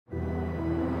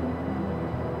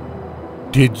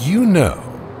Did you know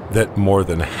that more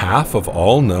than half of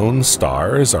all known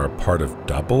stars are part of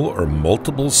double or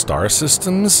multiple star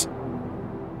systems?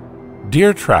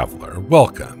 Dear traveler,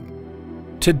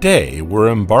 welcome. Today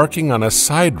we're embarking on a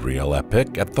sidereal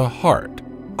epic at the heart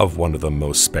of one of the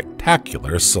most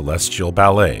spectacular celestial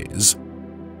ballets.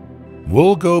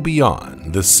 We'll go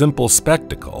beyond the simple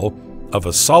spectacle of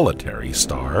a solitary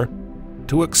star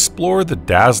to explore the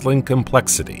dazzling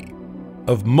complexity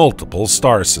of multiple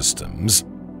star systems.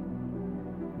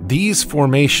 These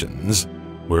formations,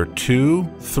 where 2,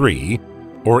 3,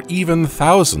 or even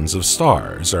thousands of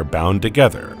stars are bound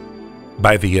together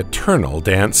by the eternal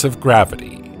dance of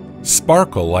gravity,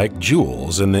 sparkle like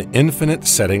jewels in the infinite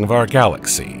setting of our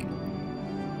galaxy.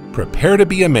 Prepare to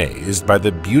be amazed by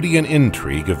the beauty and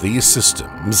intrigue of these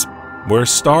systems, where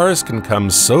stars can come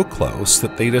so close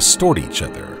that they distort each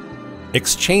other,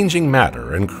 exchanging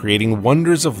matter and creating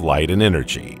wonders of light and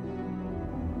energy.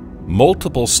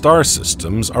 Multiple star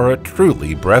systems are a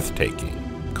truly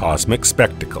breathtaking cosmic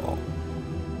spectacle.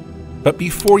 But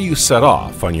before you set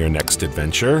off on your next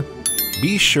adventure,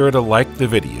 be sure to like the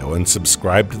video and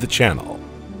subscribe to the channel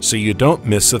so you don't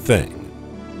miss a thing.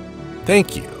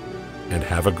 Thank you, and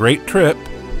have a great trip!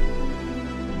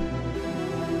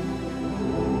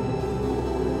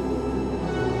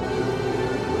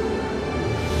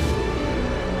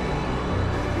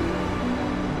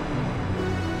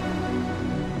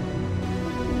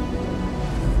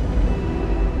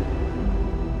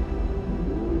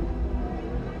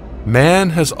 Man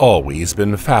has always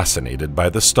been fascinated by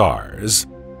the stars.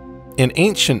 In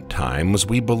ancient times,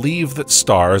 we believed that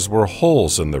stars were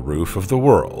holes in the roof of the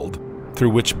world,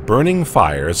 through which burning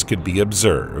fires could be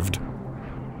observed.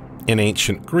 In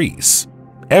ancient Greece,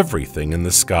 everything in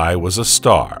the sky was a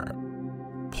star.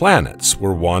 Planets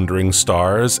were wandering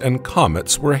stars and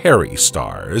comets were hairy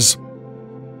stars.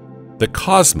 The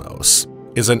cosmos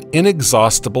is an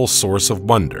inexhaustible source of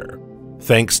wonder,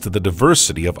 thanks to the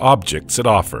diversity of objects it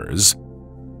offers.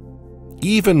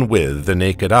 Even with the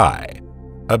naked eye,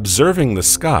 observing the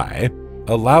sky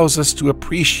allows us to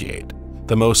appreciate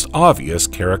the most obvious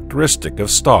characteristic of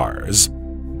stars,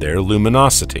 their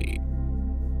luminosity.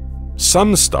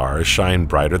 Some stars shine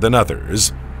brighter than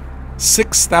others.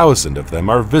 6,000 of them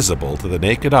are visible to the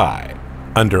naked eye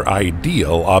under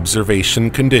ideal observation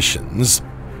conditions.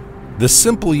 The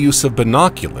simple use of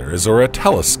binoculars or a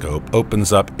telescope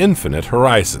opens up infinite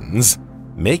horizons,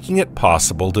 making it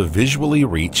possible to visually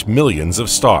reach millions of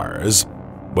stars,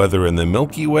 whether in the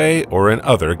Milky Way or in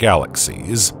other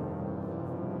galaxies.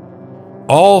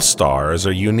 All stars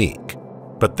are unique,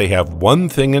 but they have one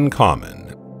thing in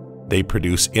common: they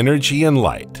produce energy and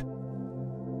light.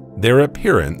 Their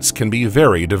appearance can be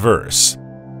very diverse.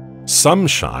 Some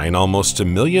shine almost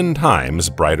 1,000,000 times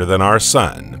brighter than our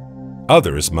sun,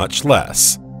 others much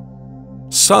less.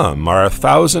 Some are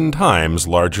 1,000 times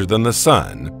larger than the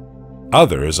sun,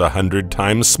 others 100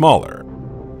 times smaller.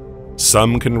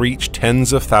 Some can reach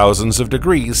tens of thousands of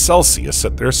degrees Celsius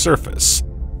at their surface,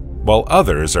 while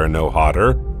others are no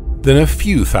hotter than a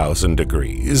few thousand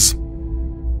degrees.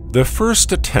 The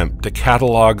first attempt to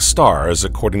catalog stars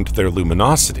according to their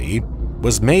luminosity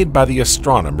was made by the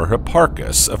astronomer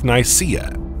Hipparchus of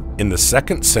Nicaea in the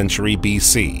 2nd century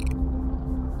BC.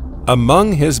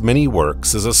 Among his many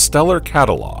works is a stellar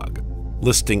catalog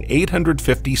listing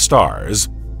 850 stars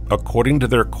according to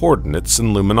their coordinates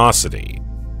and luminosity.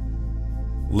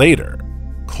 Later,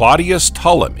 Claudius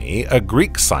Ptolemy, a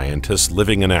Greek scientist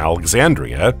living in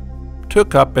Alexandria,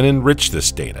 took up and enriched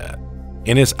this data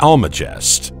in his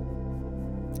Almagest.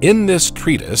 In this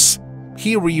treatise,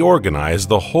 he reorganized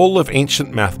the whole of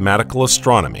ancient mathematical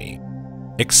astronomy,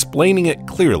 explaining it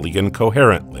clearly and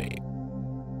coherently.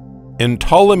 In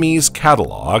Ptolemy's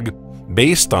catalog,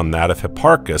 based on that of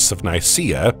Hipparchus of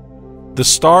Nicaea, the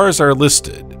stars are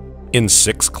listed in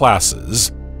 6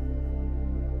 classes.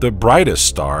 The brightest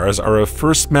stars are of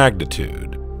 1st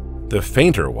magnitude, the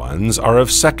fainter ones are of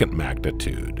 2nd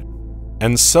magnitude,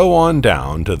 and so on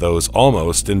down to those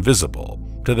almost invisible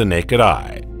to the naked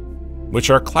eye, which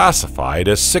are classified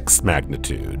as 6th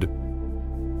magnitude.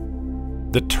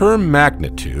 The term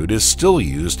magnitude is still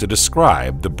used to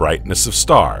describe the brightness of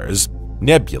stars,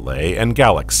 nebulae, and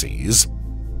galaxies.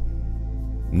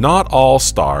 Not all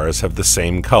stars have the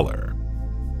same color.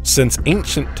 Since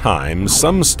ancient times,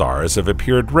 some stars have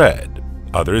appeared red,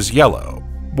 others yellow,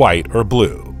 white, or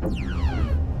blue.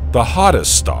 The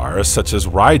hottest stars, such as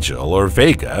Rigel or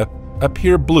Vega,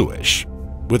 appear bluish,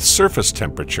 with surface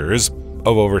temperatures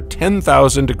of over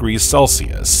 10,000 degrees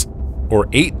Celsius, or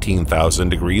 18,000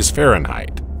 degrees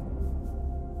Fahrenheit.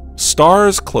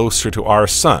 Stars closer to our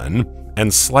Sun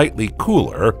and slightly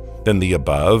cooler than the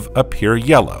above appear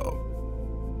yellow,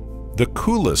 The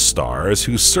coolest stars,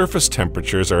 whose surface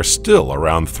temperatures are still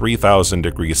around 3,000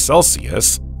 degrees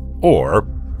Celsius, or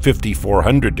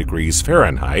 5,400 degrees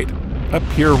Fahrenheit,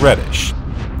 appear reddish,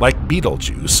 like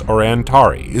Betelgeuse or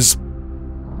Antares.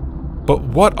 But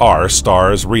what are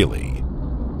stars really?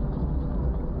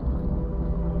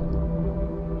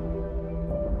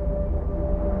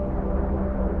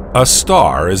 A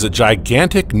star is a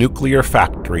gigantic nuclear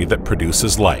factory that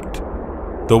produces light.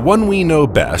 The one we know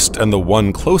best and the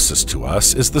one closest to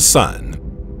us is the Sun.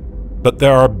 But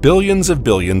there are billions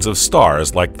of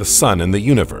stars like the Sun in the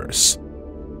universe.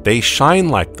 They shine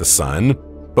like the Sun,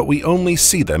 but we only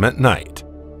see them at night.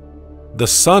 The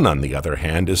Sun, on the other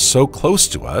hand, is so close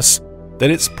to us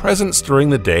that its presence during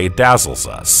the day dazzles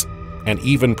us, and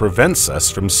even prevents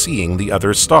us from seeing the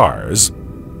other stars.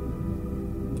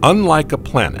 Unlike a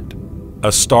planet,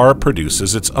 a star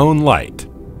produces its own light.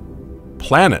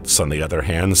 Planets, on the other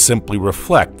hand, simply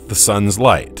reflect the Sun's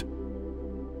light.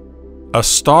 A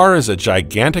star is a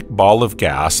gigantic ball of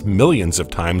gas millions of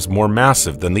times more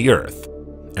massive than the Earth,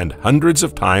 and hundreds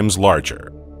of times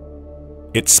larger.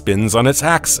 It spins on its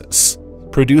axis,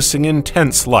 producing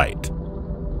intense light.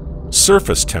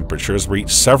 Surface temperatures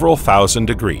reach several thousand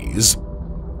degrees.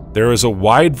 There is a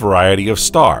wide variety of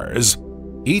stars,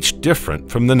 each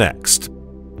different from the next: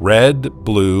 red,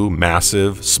 blue,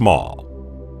 massive, small.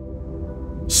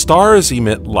 Stars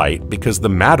emit light because the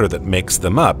matter that makes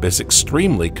them up is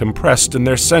extremely compressed in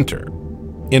their center,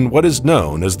 in what is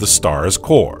known as the star's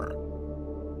core.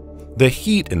 The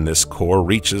heat in this core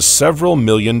reaches several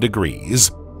million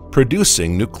degrees,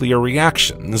 producing nuclear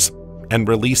reactions and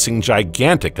releasing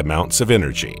gigantic amounts of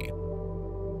energy.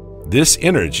 This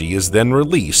energy is then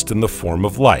released in the form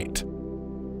of light.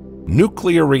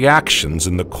 Nuclear reactions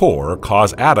in the core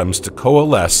cause atoms to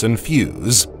coalesce and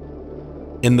fuse.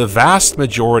 In the vast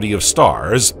majority of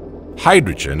stars,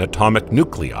 hydrogen atomic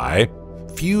nuclei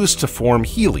fuse to form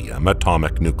helium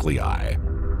atomic nuclei.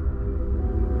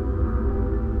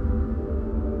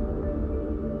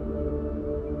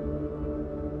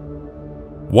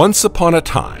 Once upon a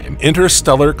time,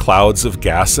 interstellar clouds of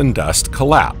gas and dust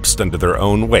collapsed under their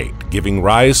own weight, giving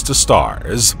rise to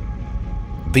stars.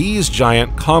 These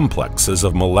giant complexes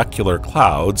of molecular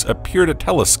clouds appear to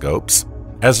telescopes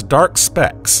as dark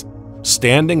specks,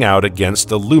 standing out against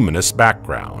a luminous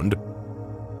background.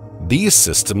 These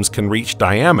systems can reach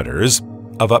diameters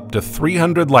of up to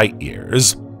 300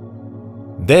 light-years.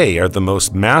 They are the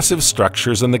most massive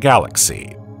structures in the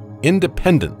galaxy,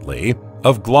 independently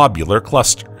of globular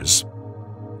clusters.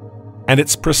 And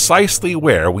it's precisely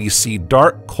where we see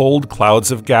dark, cold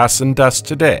clouds of gas and dust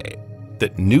today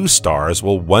that new stars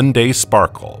will one day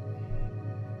sparkle.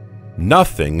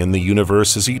 Nothing in the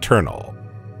universe is eternal.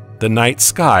 The night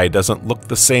sky doesn't look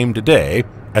the same today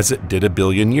as it did a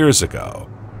billion years ago,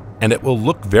 and it will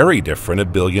look very different a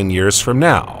billion years from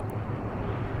now.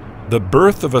 The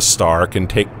birth of a star can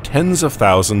take tens of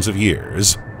thousands of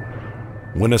years.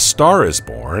 When a star is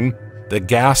born, the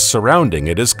gas surrounding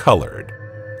it is colored,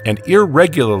 and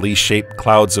irregularly shaped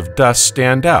clouds of dust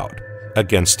stand out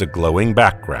against a glowing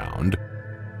background.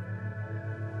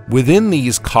 Within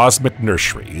these cosmic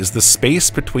nurseries, the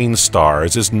space between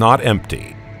stars is not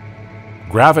empty.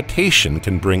 Gravitation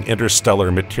can bring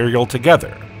interstellar material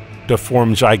together to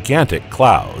form gigantic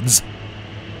clouds.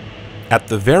 At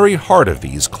the very heart of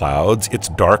these clouds, it's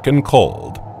dark and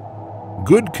cold.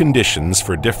 Good conditions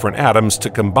for different atoms to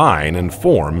combine and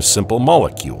form simple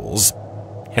molecules,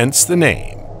 hence the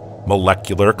name,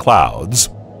 molecular clouds.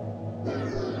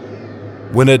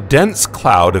 When a dense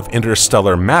cloud of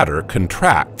interstellar matter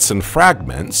contracts and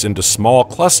fragments into small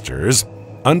clusters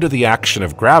under the action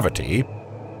of gravity,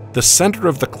 the center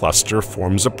of the cluster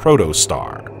forms a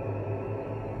protostar.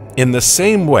 In the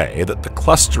same way that the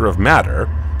cluster of matter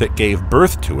that gave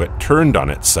birth to it turned on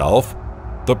itself,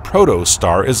 the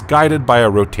protostar is guided by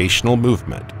a rotational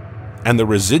movement, and the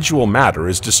residual matter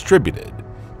is distributed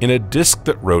in a disk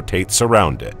that rotates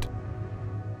around it.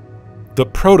 The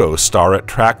protostar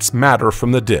attracts matter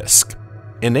from the disk,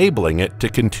 enabling it to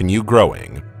continue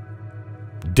growing.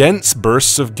 Dense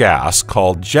bursts of gas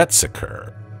called jets occur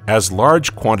as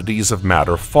large quantities of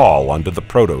matter fall onto the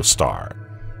protostar.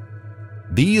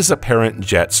 These apparent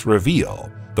jets reveal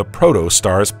the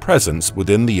protostar's presence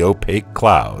within the opaque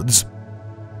clouds.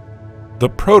 The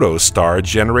protostar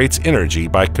generates energy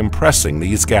by compressing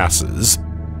these gases.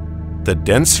 The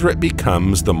denser it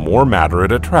becomes, the more matter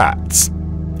it attracts,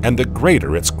 and the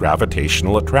greater its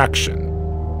gravitational attraction.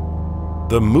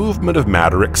 The movement of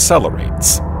matter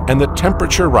accelerates, and the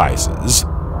temperature rises.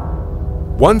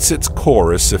 Once its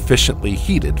core is sufficiently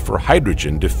heated for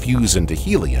hydrogen to fuse into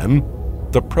helium,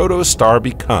 the protostar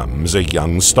becomes a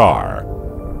young star.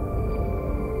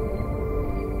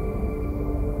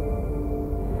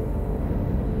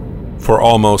 For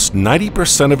almost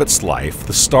 90% of its life,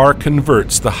 the star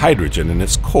converts the hydrogen in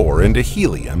its core into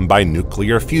helium by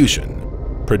nuclear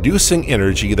fusion, producing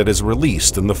energy that is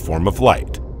released in the form of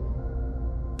light.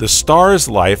 The star's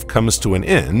life comes to an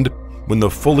end when the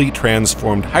fully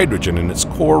transformed hydrogen in its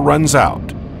core runs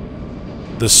out.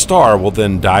 The star will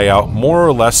then die out more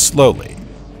or less slowly,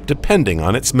 depending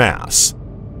on its mass.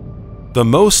 The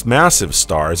most massive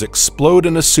stars explode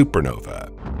in a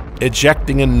supernova,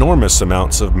 ejecting enormous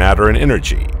amounts of matter and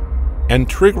energy, and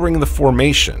triggering the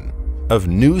formation of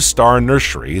new star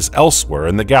nurseries elsewhere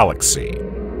in the galaxy.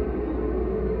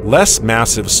 Less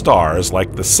massive stars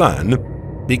like the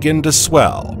Sun begin to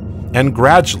swell and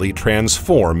gradually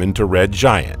transform into red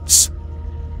giants.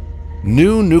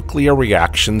 New nuclear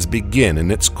reactions begin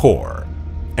in its core,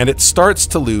 and it starts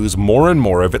to lose more and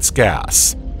more of its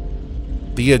gas.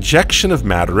 The ejection of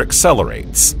matter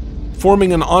accelerates,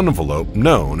 forming an envelope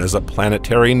known as a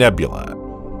planetary nebula.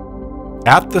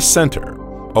 At the center,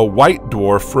 a white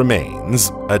dwarf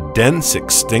remains, a dense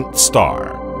extinct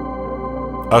star.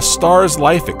 A star's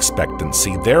life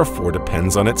expectancy therefore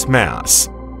depends on its mass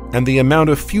and the amount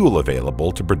of fuel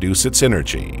available to produce its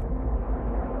energy.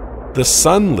 The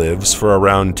Sun lives for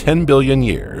around 10 billion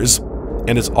years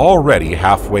and is already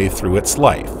halfway through its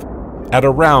life, at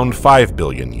around 5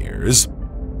 billion years.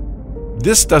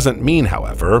 This doesn't mean,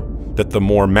 however, that the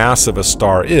more massive a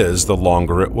star is, the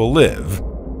longer it will live.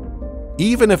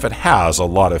 Even if it has a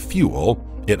lot of fuel,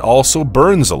 it also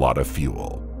burns a lot of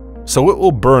fuel, so it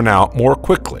will burn out more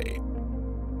quickly.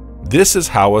 This is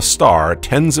how a star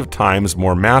tens of times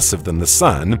more massive than the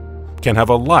Sun can have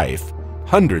a life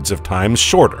hundreds of times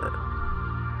shorter.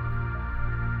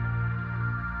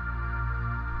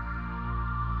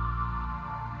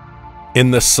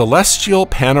 In the celestial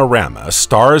panorama,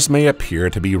 stars may appear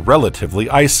to be relatively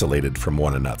isolated from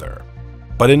one another,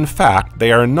 but in fact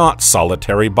they are not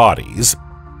solitary bodies,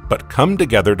 but come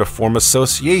together to form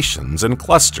associations and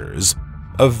clusters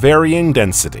of varying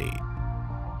density.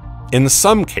 In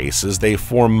some cases, they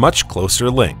form much closer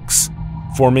links,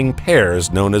 forming pairs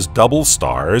known as double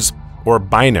stars or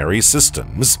binary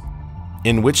systems,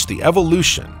 in which the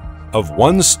evolution of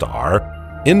one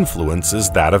star influences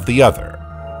that of the other.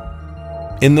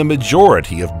 In the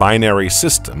majority of binary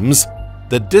systems,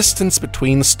 the distance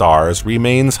between stars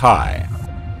remains high.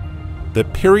 The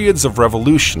periods of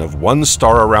revolution of one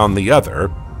star around the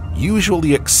other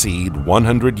usually exceed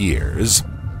 100 years.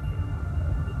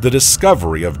 The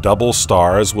discovery of double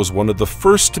stars was one of the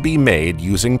first to be made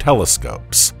using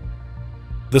telescopes.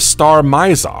 The star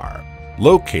Mizar,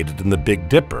 located in the Big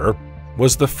Dipper,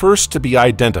 was the first to be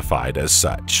identified as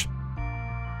such.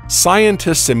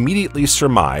 Scientists immediately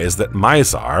surmised that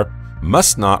Mizar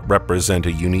must not represent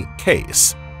a unique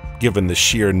case, given the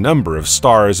sheer number of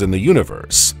stars in the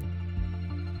universe.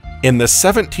 In the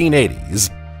 1780s,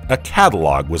 a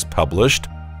catalog was published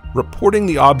reporting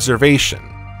the observation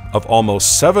of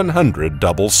almost 700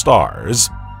 double stars.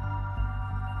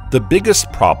 The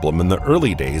biggest problem in the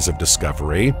early days of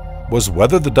discovery was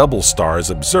whether the double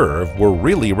stars observed were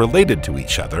really related to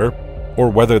each other, or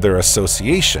whether their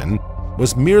association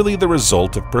was merely the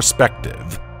result of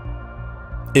perspective.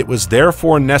 It was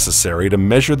therefore necessary to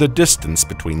measure the distance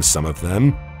between some of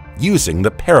them using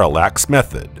the parallax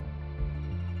method.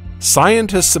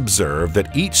 Scientists observed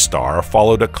that each star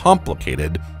followed a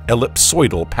complicated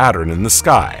ellipsoidal pattern in the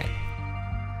sky.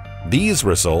 These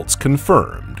results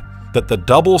confirmed that the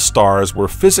double stars were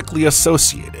physically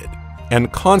associated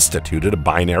and constituted a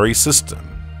binary system,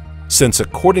 since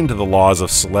according to the laws of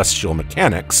celestial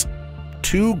mechanics,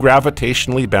 two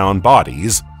gravitationally bound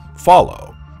bodies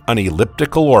follow an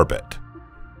elliptical orbit.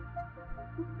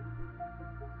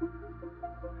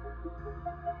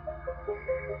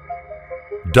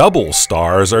 Double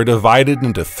stars are divided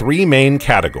into three main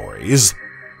categories.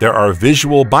 There are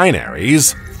visual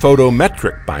binaries,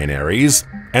 photometric binaries,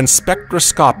 and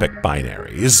spectroscopic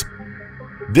binaries.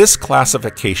 This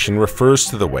classification refers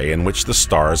to the way in which the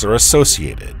stars are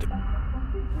associated.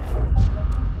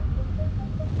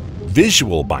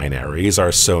 Visual binaries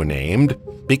are so named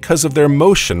because of their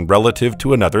motion relative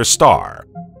to another star,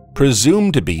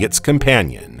 presumed to be its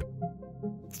companion.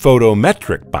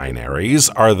 Photometric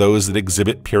binaries are those that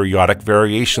exhibit periodic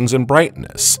variations in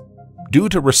brightness due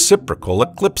to reciprocal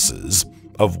eclipses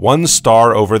of one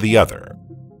star over the other.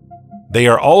 They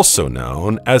are also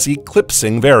known as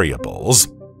eclipsing variables.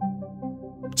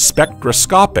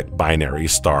 Spectroscopic binary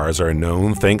stars are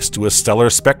known thanks to a stellar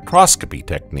spectroscopy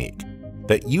technique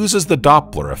that uses the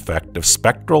Doppler effect of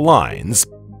spectral lines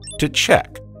to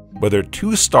check whether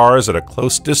two stars at a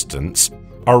close distance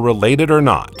are related or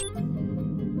not.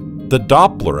 The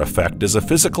Doppler effect is a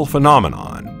physical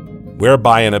phenomenon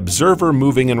whereby an observer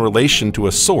moving in relation to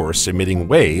a source emitting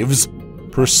waves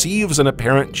perceives an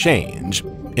apparent change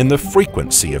in the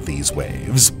frequency of these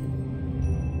waves.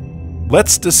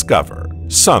 Let's discover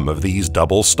some of these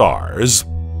double stars.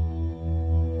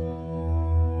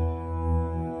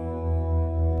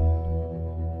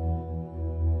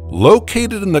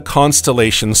 Located in the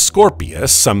constellation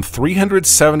Scorpius, some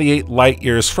 378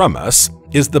 light-years from us,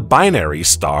 is the binary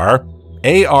star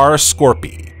AR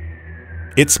Scorpii.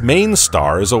 Its main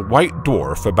star is a white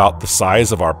dwarf about the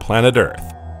size of our planet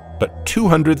Earth, but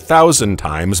 200,000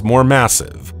 times more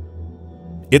massive.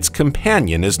 Its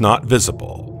companion is not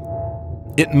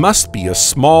visible. It must be a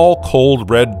small, cold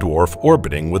red dwarf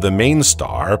orbiting with a main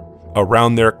star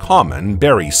around their common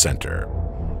barycenter.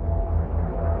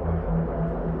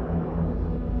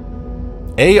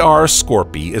 AR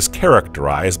Scorpii is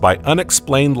characterized by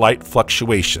unexplained light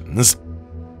fluctuations.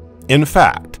 In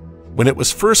fact, when it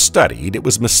was first studied, it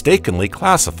was mistakenly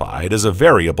classified as a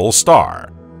variable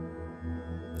star.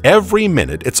 Every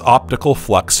minute, its optical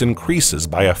flux increases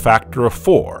by a factor of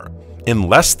 4 in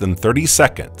less than 30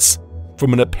 seconds,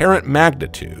 from an apparent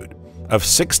magnitude of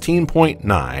 16.9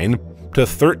 to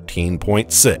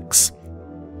 13.6.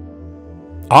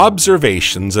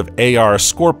 Observations of AR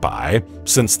Scorpii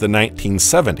since the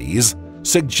 1970s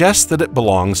suggest that it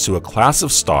belongs to a class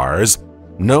of stars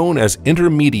known as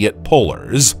intermediate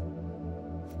polars.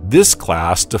 This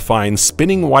class defines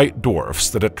spinning white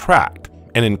dwarfs that attract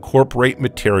and incorporate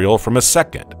material from a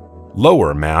second,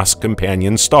 lower mass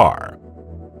companion star.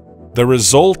 The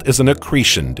result is an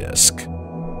accretion disk.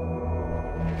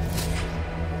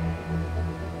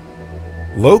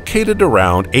 Located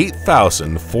around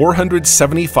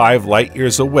 8,475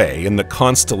 light-years away in the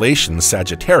constellation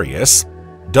Sagittarius,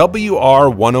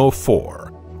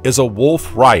 WR104 is a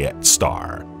Wolf-Rayet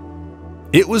star.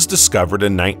 It was discovered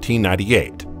in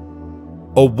 1998.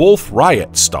 A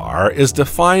Wolf-Rayet star is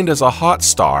defined as a hot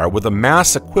star with a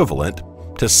mass equivalent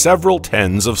to several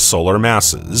tens of solar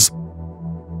masses.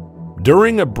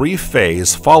 During a brief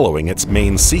phase following its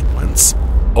main sequence,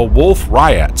 a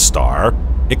Wolf-Rayet star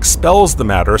expels the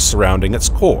matter surrounding its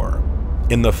core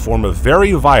in the form of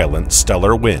very violent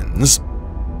stellar winds.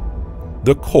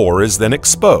 The core is then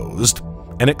exposed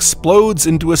and explodes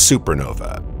into a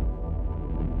supernova.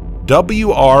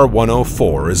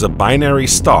 WR104 is a binary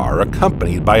star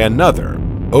accompanied by another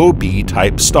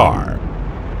OB-type star.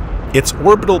 Its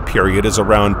orbital period is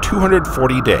around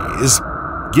 240 days,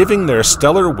 giving their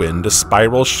stellar wind a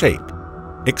spiral shape,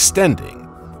 extending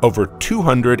over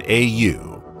 200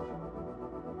 AU.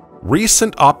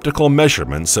 Recent optical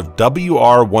measurements of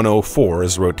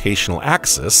WR104's rotational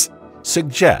axis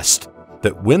suggest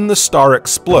that when the star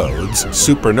explodes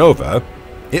supernova,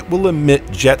 it will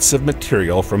emit jets of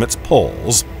material from its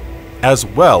poles, as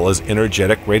well as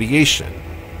energetic radiation,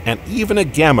 and even a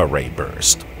gamma-ray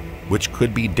burst, which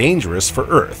could be dangerous for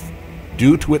Earth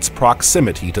due to its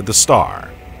proximity to the star.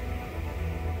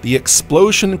 The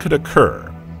explosion could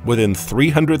occur within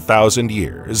 300,000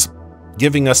 years,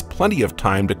 giving us plenty of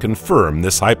time to confirm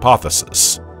this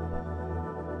hypothesis.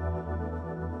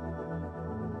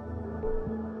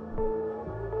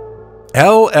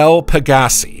 LL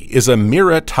Pegasi is a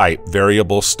Mira-type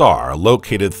variable star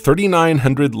located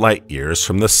 3,900 light-years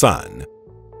from the Sun.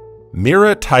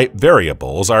 Mira-type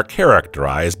variables are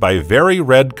characterized by very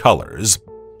red colors,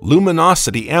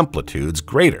 luminosity amplitudes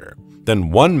greater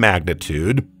than 1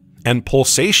 magnitude, and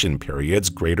pulsation periods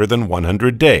greater than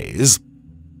 100 days.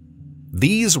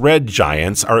 These red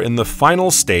giants are in the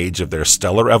final stage of their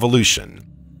stellar evolution.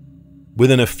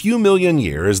 Within a few million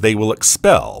years, they will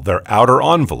expel their outer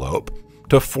envelope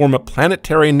to form a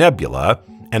planetary nebula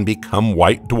and become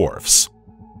white dwarfs.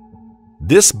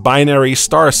 This binary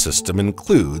star system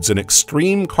includes an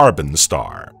extreme carbon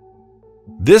star.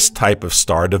 This type of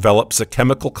star develops a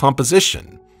chemical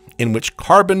composition in which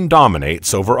carbon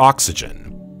dominates over oxygen.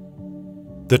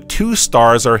 The two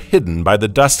stars are hidden by the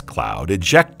dust cloud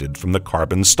ejected from the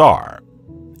carbon star,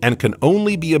 and can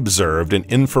only be observed in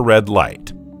infrared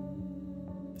light.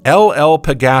 LL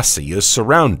Pegasi is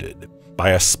surrounded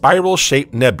by a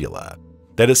spiral-shaped nebula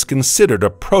that is considered a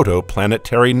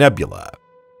protoplanetary nebula.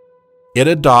 It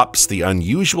adopts the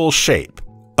unusual shape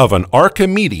of an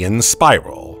Archimedean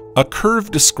spiral, a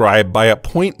curve described by a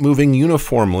point moving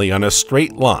uniformly on a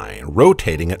straight line,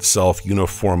 rotating itself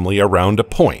uniformly around a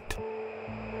point.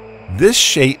 This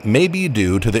shape may be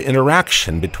due to the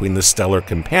interaction between the stellar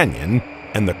companion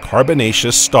and the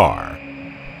carbonaceous star.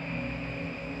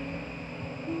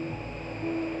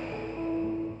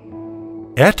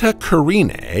 Eta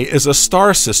Carinae is a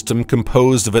star system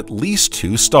composed of at least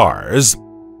 2 stars.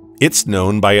 It's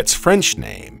known by its French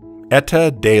name,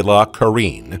 Eta de la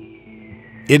Carine.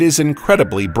 It is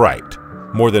incredibly bright,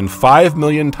 more than 5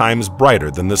 million times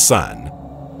brighter than the Sun.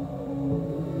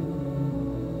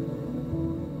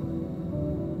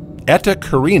 Eta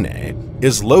Carinae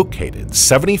is located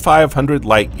 7,500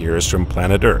 light-years from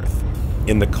planet Earth,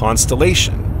 in the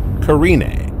constellation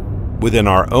Carinae, within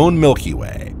our own Milky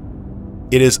Way.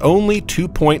 It is only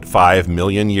 2.5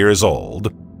 million years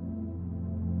old.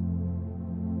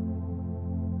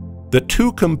 The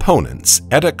two components,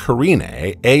 Eta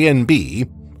Carinae A and B,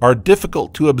 are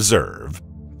difficult to observe,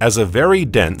 as a very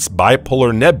dense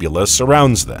bipolar nebula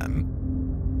surrounds them.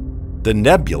 The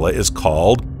nebula is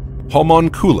called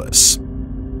Homunculus.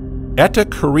 Eta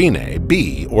Carinae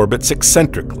B orbits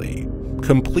eccentrically,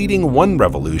 completing one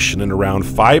revolution in around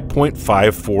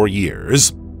 5.54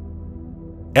 years.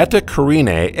 Eta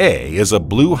Carinae A is a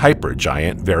blue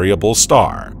hypergiant variable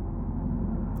star.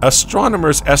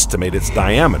 Astronomers estimate its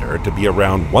diameter to be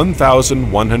around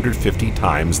 1,150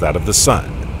 times that of the Sun,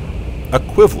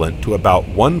 equivalent to about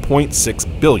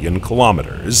 1.6 billion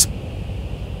kilometers.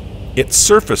 Its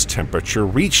surface temperature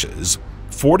reaches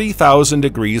 40,000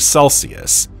 degrees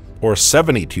Celsius, or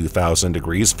 72,000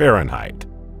 degrees Fahrenheit.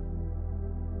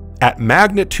 At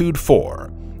magnitude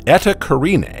 4, Eta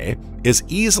Carinae is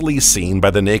easily seen by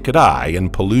the naked eye in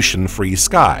pollution-free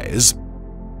skies.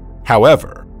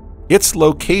 However, its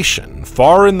location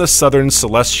far in the southern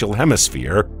celestial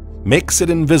hemisphere makes it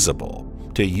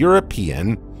invisible to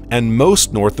European and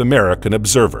most North American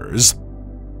observers.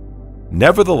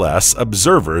 Nevertheless,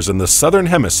 observers in the southern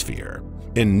hemisphere,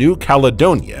 in New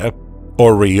Caledonia,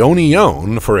 or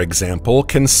Réunion, for example,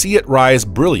 can see it rise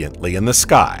brilliantly in the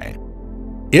sky.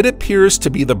 It appears to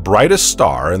be the brightest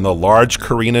star in the large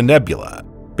Carina Nebula,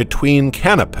 between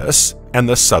Canopus and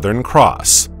the Southern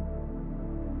Cross.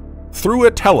 Through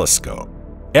a telescope,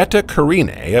 Eta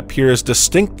Carinae appears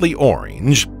distinctly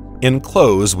orange,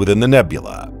 enclosed within the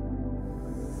nebula.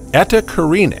 Eta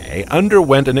Carinae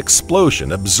underwent an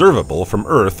explosion observable from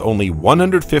Earth only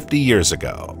 150 years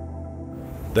ago.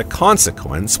 The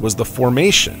consequence was the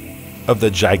formation of the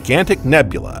gigantic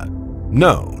nebula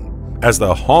known as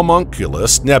the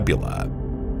Homunculus Nebula.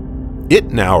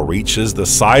 It now reaches the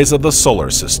size of the solar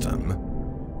system.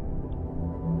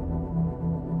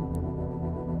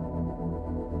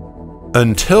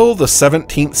 Until the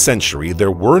 17th century,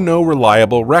 there were no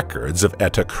reliable records of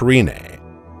Eta Carinae.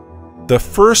 The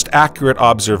first accurate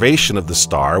observation of the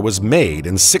star was made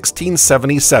in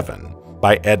 1677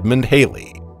 by Edmund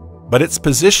Halley, but its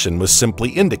position was simply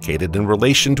indicated in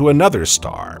relation to another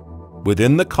star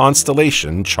within the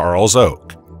constellation Charles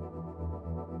Oak.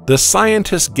 The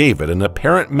scientists gave it an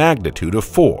apparent magnitude of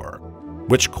 4,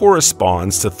 which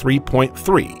corresponds to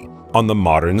 3.3 on the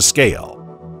modern scale.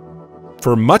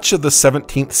 For much of the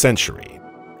 17th century,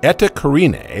 Eta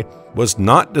Carinae was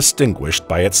not distinguished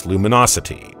by its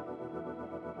luminosity.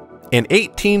 In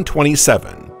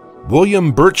 1827,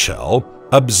 William Burchell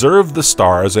observed the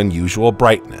star's unusual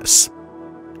brightness.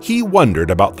 He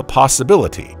wondered about the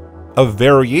possibility of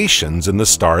variations in the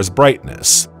star's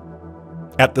brightness.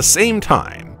 At the same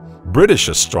time, British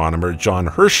astronomer John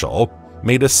Herschel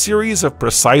made a series of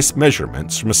precise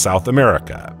measurements from South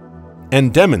America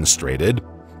and demonstrated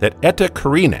that Eta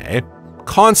Carinae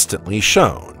constantly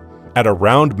shone at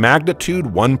around magnitude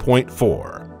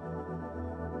 1.4.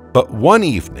 But one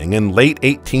evening in late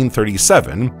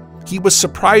 1837, he was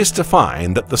surprised to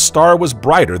find that the star was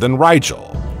brighter than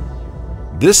Rigel.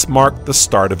 This marked the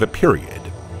start of a period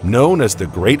known as the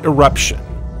Great Eruption,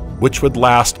 which would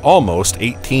last almost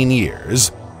 18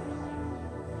 years.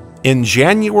 In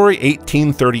January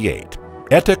 1838,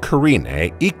 Eta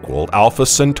Carinae equaled Alpha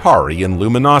Centauri in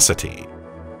luminosity.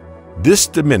 This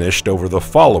diminished over the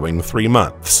following 3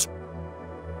 months.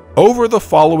 Over the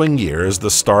following years,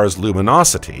 the star's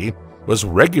luminosity was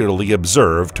regularly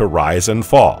observed to rise and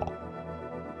fall.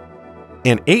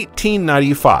 In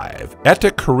 1895,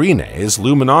 Eta Carinae's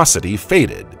luminosity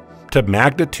faded to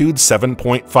magnitude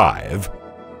 7.5.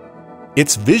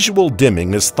 Its visual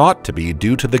dimming is thought to be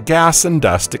due to the gas and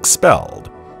dust expelled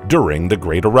during the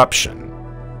Great Eruption.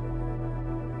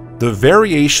 The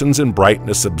variations in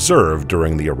brightness observed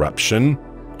during the eruption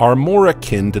are more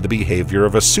akin to the behavior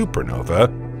of a supernova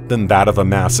than that of a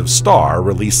massive star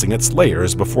releasing its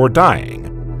layers before dying.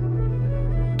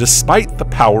 Despite the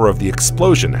power of the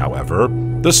explosion, however,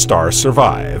 the star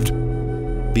survived.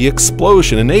 The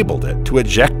explosion enabled it to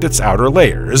eject its outer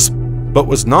layers, but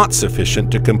was not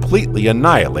sufficient to completely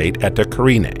annihilate Eta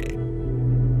Carinae.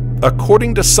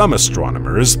 According to some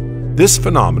astronomers, this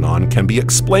phenomenon can be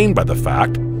explained by the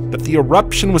fact that the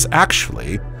eruption was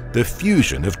actually the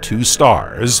fusion of two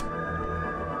stars.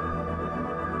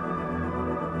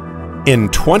 In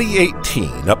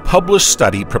 2018, a published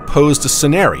study proposed a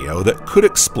scenario that could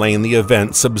explain the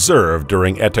events observed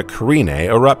during Eta Carinae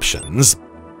eruptions.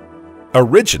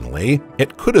 Originally,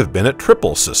 it could have been a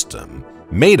triple system,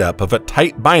 made up of a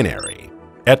tight binary,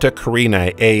 Eta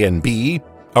Carinae A and B,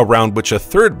 around which a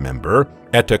third member,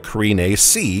 Eta Carinae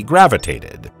C,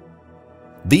 gravitated.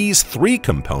 These three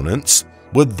components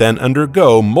would then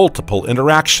undergo multiple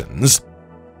interactions.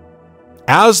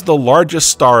 As the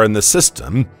largest star in the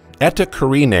system, Eta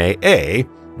Carinae A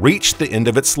reached the end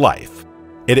of its life.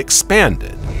 It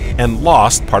expanded and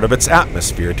lost part of its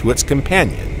atmosphere to its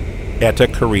companion, Eta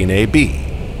Carinae B.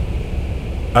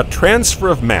 A transfer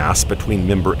of mass between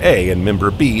member A and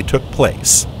member B took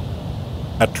place.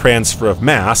 A transfer of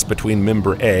mass between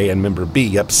member A and member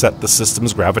B upset the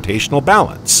system's gravitational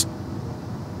balance.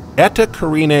 Eta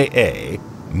Carinae A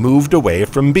moved away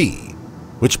from B,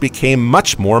 which became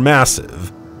much more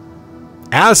massive.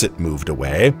 As it moved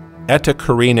away, Eta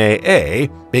Carinae A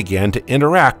began to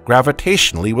interact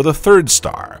gravitationally with a third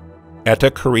star,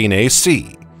 Eta Carinae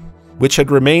C, which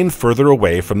had remained further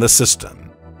away from the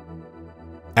system.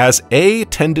 As A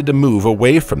tended to move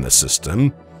away from the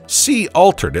system, C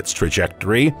altered its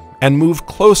trajectory and moved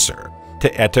closer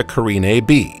to Eta Carinae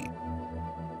B.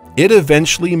 It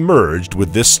eventually merged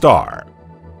with this star.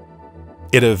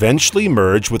 It eventually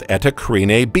merged with Eta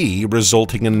Carinae B,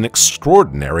 resulting in an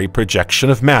extraordinary projection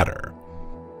of matter.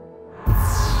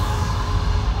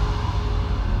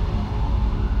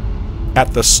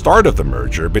 At the start of the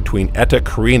merger between Eta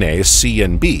Carinae C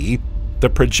and B, the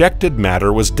projected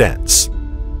matter was dense.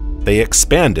 They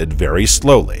expanded very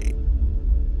slowly.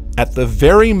 At the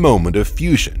very moment of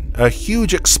fusion, a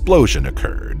huge explosion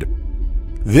occurred.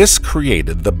 This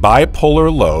created the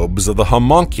bipolar lobes of the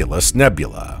Homunculus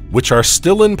Nebula, which are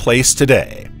still in place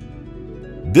today.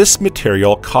 This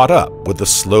material caught up with the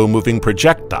slow-moving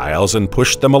projectiles and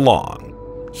pushed them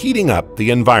along, heating up the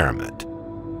environment.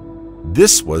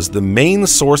 This was the main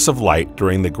source of light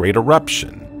during the Great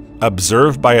Eruption,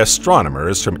 observed by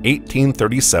astronomers from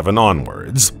 1837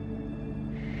 onwards.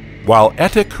 While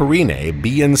Eta Carinae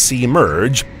B and C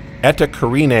merge, Eta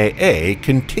Carinae A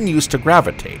continues to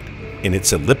gravitate in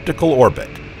its elliptical orbit.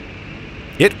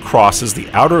 It crosses the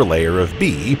outer layer of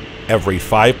B every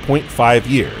 5.5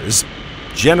 years,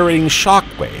 generating shock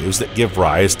waves that give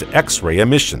rise to X-ray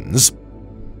emissions.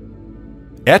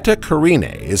 Eta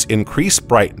Carinae's increased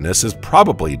brightness is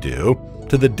probably due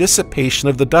to the dissipation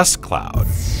of the dust cloud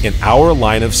in our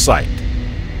line of sight.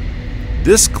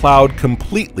 This cloud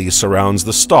completely surrounds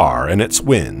the star and its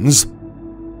winds.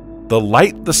 The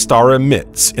light the star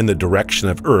emits in the direction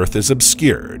of Earth is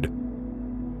obscured.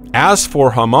 As for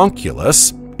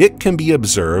Homunculus, it can be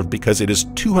observed because it is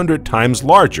 200 times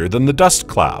larger than the dust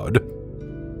cloud.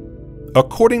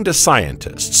 According to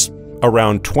scientists,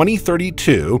 around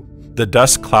 2032, the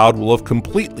dust cloud will have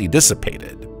completely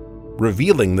dissipated,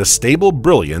 revealing the stable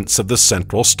brilliance of the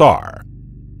central star.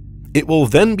 It will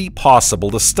then be possible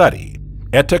to study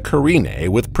Eta Carinae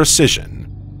with precision.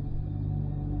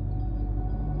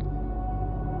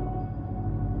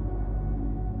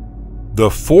 The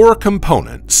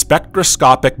four-component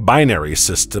spectroscopic binary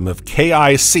system of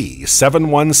KIC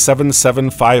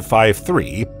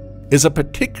 7177553 is a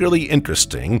particularly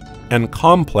interesting and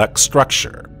complex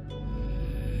structure.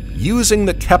 Using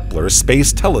the Kepler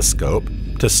Space Telescope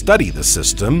to study the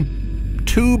system,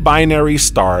 two binary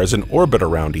stars in orbit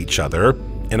around each other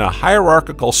in a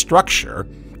hierarchical structure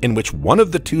in which one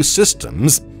of the two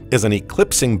systems is an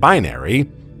eclipsing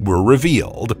binary were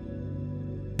revealed.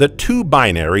 The two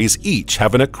binaries each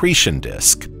have an accretion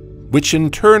disk, which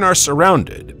in turn are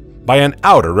surrounded by an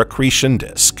outer accretion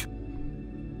disk.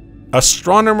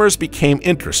 Astronomers became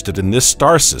interested in this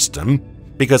star system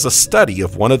because a study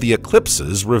of one of the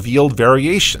eclipses revealed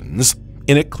variations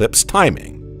in eclipse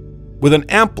timing, with an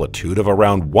amplitude of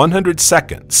around 100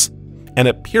 seconds and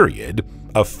a period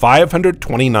of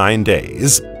 529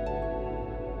 days.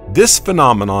 This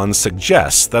phenomenon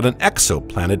suggests that an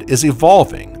exoplanet is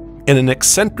evolving in an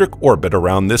eccentric orbit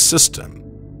around this system,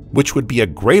 which would be a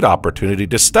great opportunity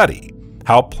to study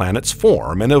how planets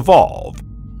form and evolve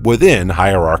within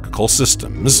hierarchical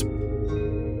systems.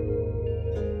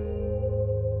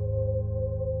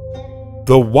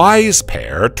 The WISE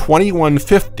pair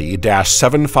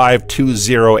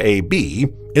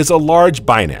 2150-7520AB is a large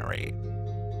binary.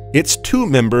 Its two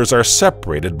members are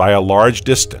separated by a large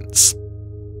distance.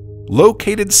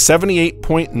 Located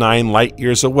 78.9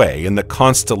 light-years away in the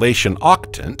constellation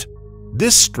Octant,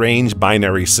 this strange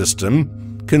binary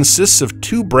system consists of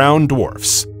two brown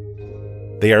dwarfs.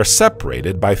 They are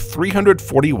separated by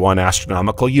 341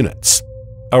 astronomical units,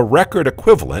 a record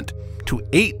equivalent to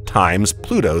 8 times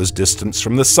Pluto's distance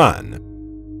from the Sun.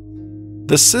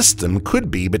 The system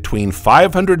could be between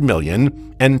 500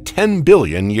 million and 10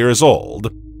 billion years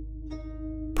old.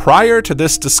 Prior to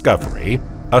this discovery,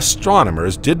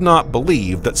 astronomers did not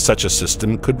believe that such a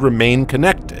system could remain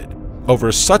connected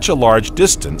over such a large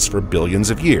distance for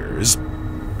billions of years,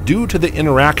 due to the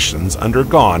interactions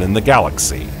undergone in the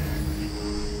galaxy.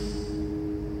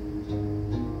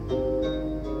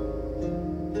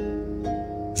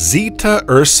 Zeta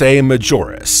Ursae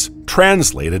Majoris,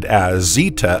 translated as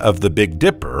Zeta of the Big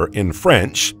Dipper in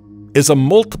French, is a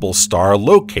multiple star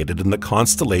located in the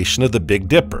constellation of the Big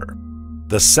Dipper,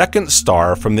 the second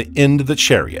star from the end of the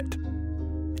chariot.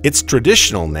 Its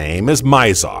traditional name is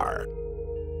Mizar.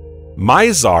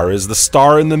 Mizar is the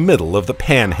star in the middle of the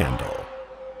panhandle.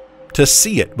 To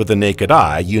see it with the naked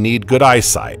eye, you need good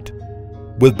eyesight.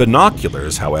 With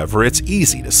binoculars, however, it's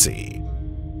easy to see.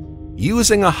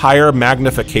 Using a higher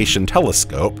magnification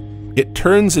telescope, it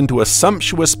turns into a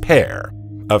sumptuous pair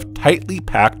of tightly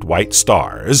packed white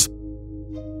stars.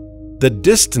 The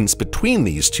distance between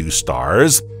these two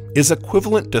stars is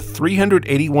equivalent to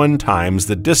 381 times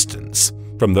the distance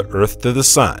from the Earth to the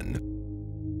Sun.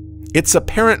 Its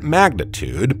apparent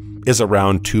magnitude is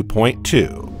around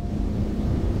 2.2.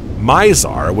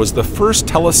 Mizar was the first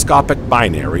telescopic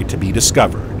binary to be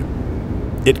discovered.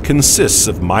 It consists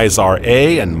of Mizar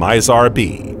A and Mizar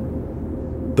B.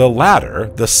 The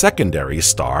latter, the secondary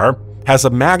star, has a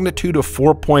magnitude of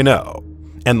 4.0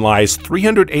 and lies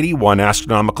 381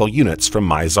 astronomical units from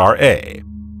Mizar A.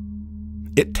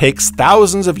 It takes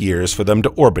thousands of years for them to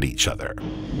orbit each other.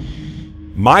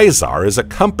 Mizar is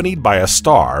accompanied by a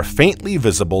star faintly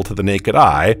visible to the naked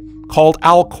eye called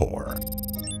Alcor.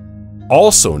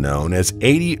 Also known as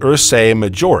 80 Ursae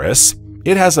Majoris,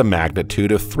 it has a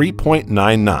magnitude of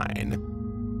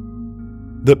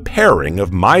 3.99. The pairing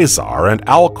of Mizar and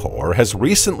Alcor has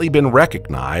recently been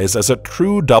recognized as a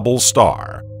true double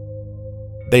star.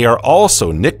 They are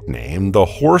also nicknamed the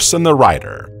Horse and the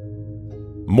Rider.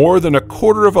 More than a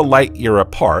quarter of a light year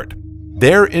apart,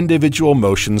 their individual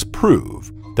motions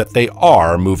prove that they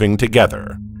are moving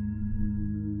together.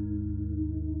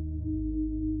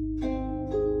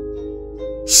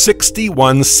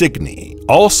 (61 Cygni,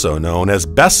 also known as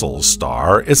Bessel's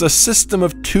star, is a system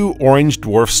of 2 orange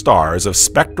dwarf stars of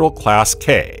spectral class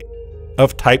K,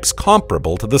 of types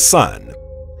comparable to the Sun,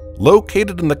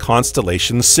 located in the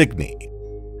constellation Cygni.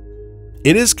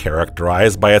 It is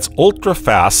characterized by its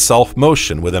ultra-fast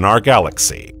self-motion within our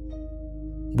galaxy.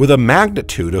 With a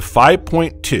magnitude of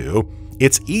 5.2,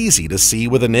 it's easy to see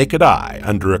with the naked eye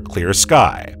under a clear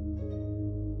sky.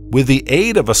 With the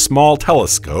aid of a small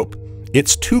telescope,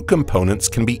 its 2 components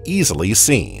can be easily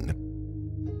seen.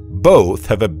 Both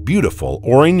have a beautiful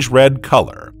orange-red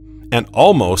color and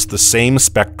almost the same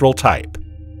spectral type.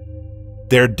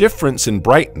 Their difference in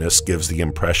brightness gives the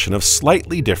impression of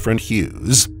slightly different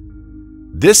hues.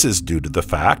 This is due to the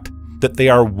fact that they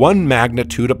are 1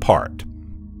 magnitude apart.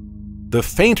 The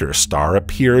fainter star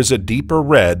appears a deeper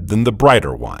red than the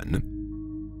brighter one.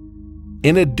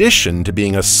 In addition to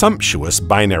being a sumptuous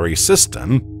binary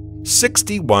system,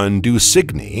 61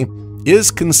 Cygni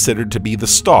is considered to be the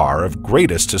star of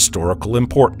greatest historical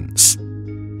importance.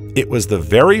 It was the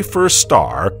very first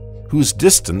star whose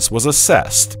distance was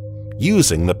assessed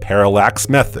using the parallax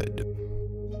method.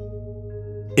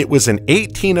 It was in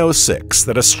 1806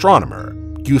 that astronomer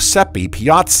Giuseppe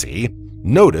Piazzi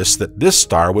noticed that this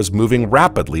star was moving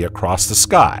rapidly across the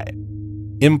sky,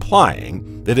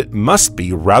 implying that it must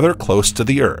be rather close to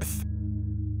the Earth.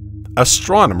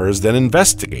 Astronomers then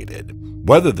investigated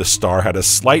whether the star had a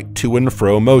slight to and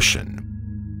fro motion.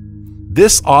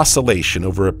 This oscillation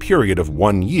over a period of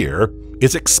 1 year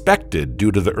is expected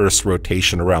due to the Earth's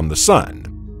rotation around the Sun.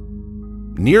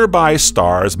 Nearby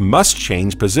stars must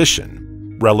change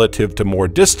position relative to more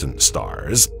distant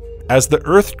stars as the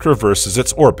Earth traverses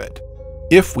its orbit,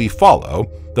 if we follow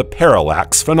the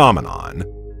parallax phenomenon.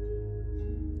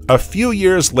 A few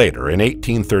years later, in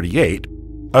 1838,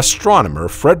 astronomer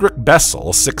Frederick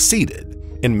Bessel succeeded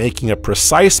in making a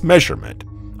precise measurement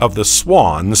of the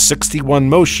swan's 61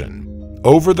 motion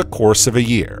over the course of a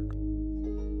year.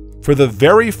 For the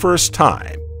very first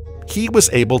time, he was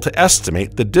able to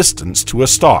estimate the distance to a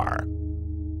star.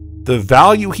 The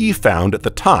value he found at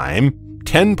the time,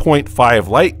 10.5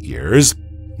 light-years,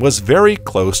 was very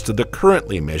close to the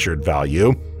currently measured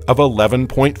value of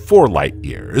 11.4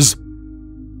 light-years.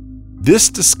 This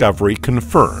discovery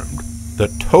confirmed the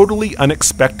totally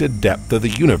unexpected depth of the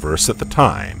universe at the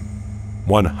time,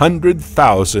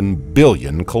 100,000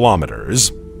 billion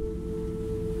kilometers.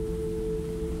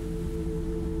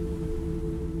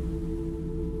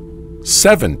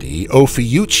 70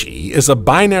 Ophiuchi is a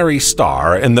binary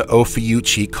star in the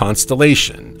Ophiuchi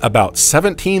constellation, about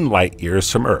 17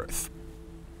 light-years from Earth.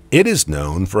 It is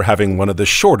known for having one of the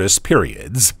shortest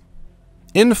periods.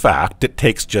 In fact, it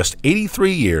takes just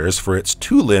 83 years for its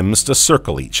two limbs to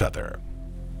circle each other.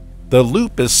 The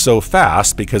loop is so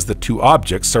fast because the two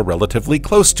objects are relatively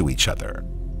close to each other.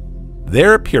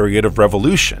 Their period of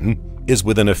revolution is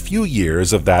within a few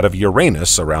years of that of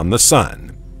Uranus around the Sun.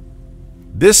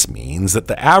 This means that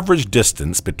the average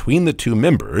distance between the two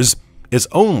members is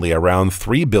only around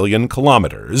 3 billion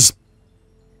kilometers.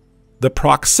 The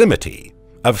proximity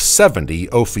of 70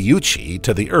 Ophiuchi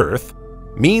to the Earth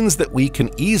means that we can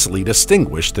easily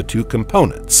distinguish the two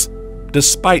components,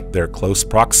 despite their close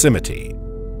proximity.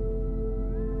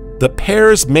 The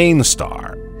pair's main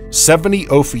star, 70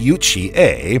 Ophiuchi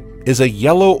A, is a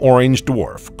yellow-orange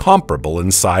dwarf comparable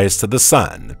in size to the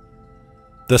Sun.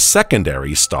 The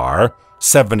secondary star,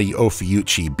 70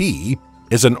 Ophiuchi B,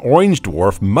 is an orange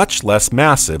dwarf much less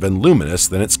massive and luminous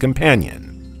than its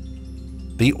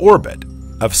companion. The orbit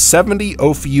of 70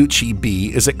 Ophiuchi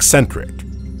B is eccentric.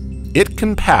 It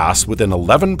can pass within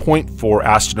 11.4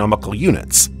 astronomical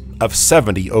units of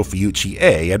 70 Ophiuchi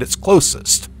A at its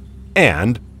closest,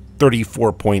 and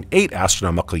 34.8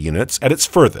 astronomical units at its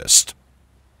furthest.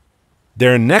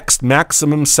 Their next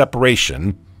maximum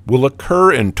separation will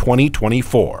occur in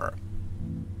 2024.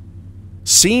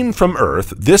 Seen from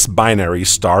Earth, this binary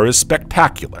star is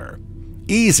spectacular,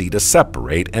 easy to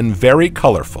separate, and very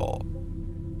colorful.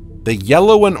 The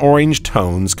yellow and orange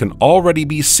tones can already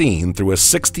be seen through a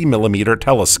 60mm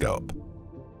telescope.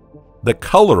 The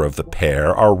color of the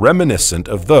pair are reminiscent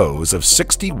of those of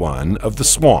 61 of the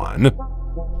Swan.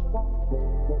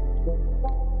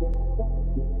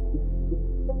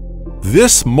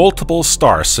 This multiple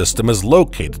star system is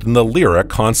located in the Lyra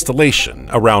constellation,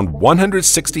 around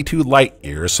 162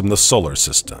 light-years from the Solar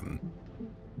System.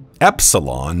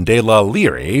 Epsilon de la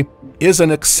Lyrae is an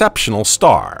exceptional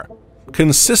star,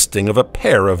 consisting of a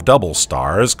pair of double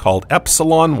stars called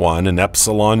Epsilon 1 and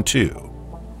Epsilon 2,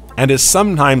 and is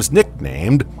sometimes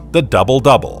nicknamed the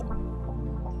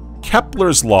Double-Double.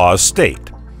 Kepler's laws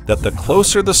state that the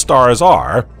closer the stars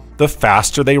are, the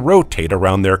faster they rotate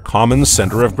around their common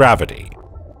center of gravity.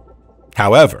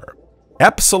 However,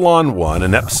 Epsilon 1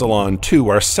 and Epsilon 2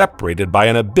 are separated by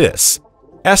an abyss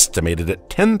estimated at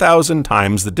 10,000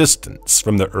 times the distance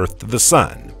from the Earth to the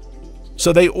Sun,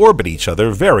 so they orbit each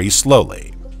other very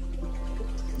slowly.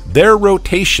 Their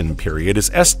rotation period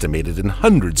is estimated in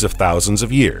hundreds of thousands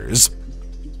of years.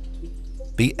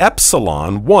 The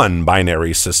Epsilon 1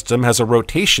 binary system has a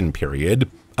rotation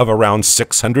period of around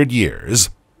 600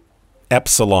 years.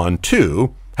 Epsilon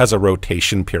 2 has a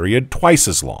rotation period twice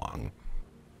as long.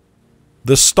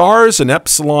 The stars in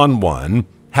Epsilon 1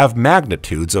 have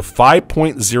magnitudes of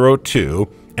 5.02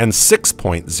 and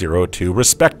 6.02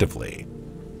 respectively,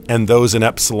 and those in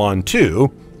Epsilon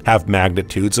 2 have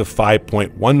magnitudes of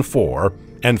 5.14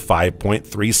 and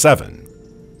 5.37.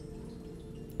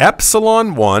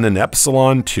 Epsilon 1 and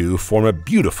Epsilon 2 form a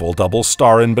beautiful double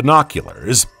star in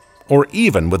binoculars, or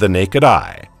even with the naked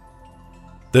eye.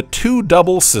 The two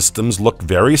double systems look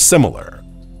very similar,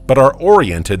 but are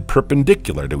oriented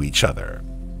perpendicular to each other.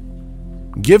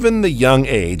 Given the young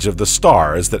age of the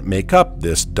stars that make up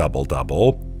this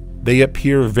double-double, they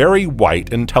appear very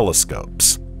white in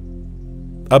telescopes.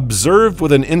 Observed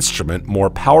with an instrument more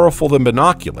powerful than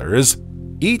binoculars,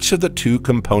 each of the two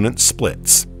components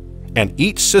splits, and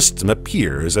each system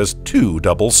appears as two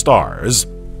double stars.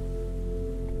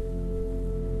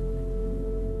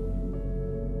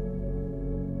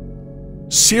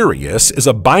 Sirius is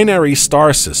a binary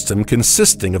star system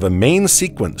consisting of a main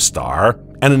sequence star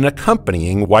and an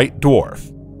accompanying white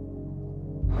dwarf.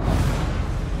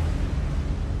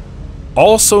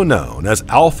 Also known as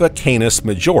Alpha Canis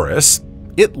Majoris,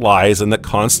 it lies in the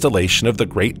constellation of the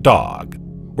Great Dog,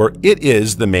 where it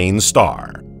is the main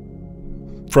star.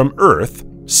 From Earth,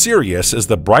 Sirius is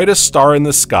the brightest star in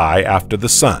the sky after the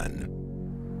Sun.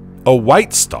 A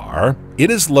white star,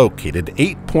 it is located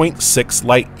 8.6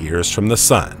 light-years from the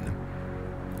Sun.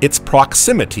 Its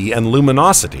proximity and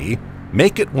luminosity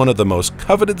make it one of the most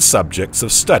coveted subjects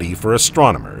of study for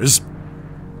astronomers.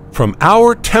 From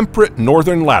our temperate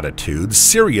northern latitudes,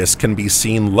 Sirius can be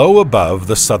seen low above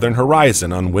the southern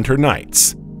horizon on winter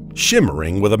nights,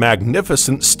 shimmering with a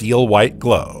magnificent steel-white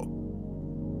glow.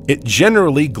 It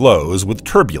generally glows with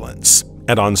turbulence,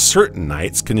 and on certain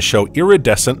nights can show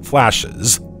iridescent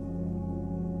flashes.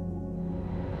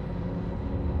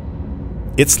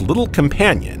 Its little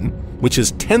companion, which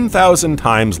is 10,000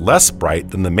 times less bright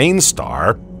than the main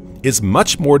star, is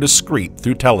much more discreet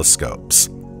through telescopes.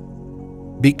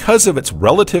 Because of its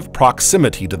relative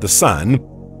proximity to the Sun,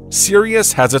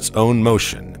 Sirius has its own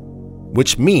motion,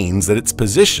 which means that its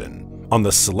position on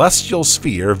the celestial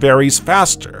sphere varies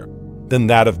faster than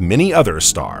that of many other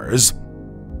stars.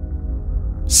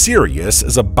 Sirius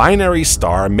is a binary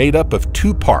star made up of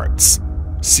two parts,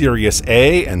 Sirius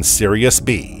A and Sirius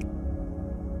B.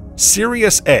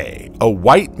 Sirius A, a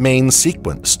white main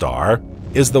sequence star,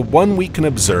 is the one we can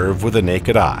observe with the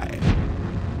naked eye.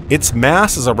 Its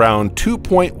mass is around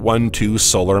 2.12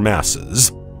 solar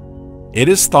masses. It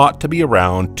is thought to be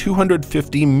around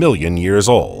 250 million years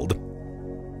old.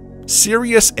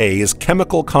 Sirius A's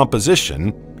chemical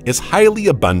composition is highly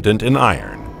abundant in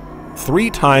iron, 3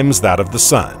 times that of the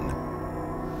Sun.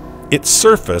 Its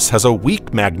surface has a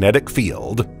weak magnetic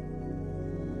field.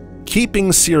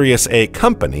 Keeping Sirius A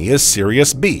company is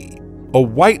Sirius B, a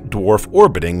white dwarf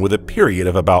orbiting with a period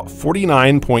of about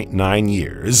 49.9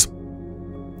 years.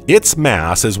 Its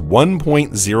mass is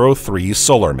 1.03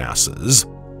 solar masses.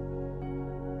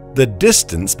 The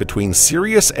distance between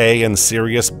Sirius A and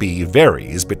Sirius B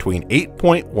varies between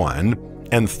 8.1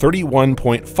 and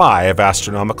 31.5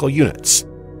 astronomical units,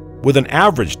 with an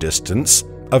average distance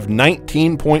of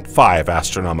 19.5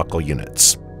 astronomical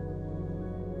units.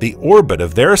 The orbit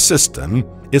of their system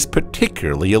is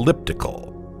particularly elliptical.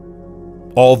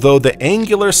 Although the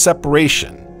angular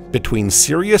separation between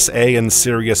Sirius A and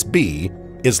Sirius B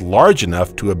is large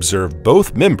enough to observe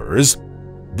both members,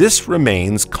 this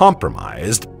remains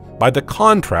compromised by the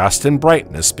contrast in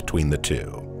brightness between the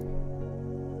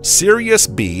two. Sirius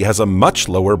B has a much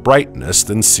lower brightness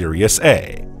than Sirius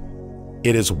A.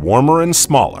 It is warmer and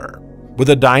smaller, with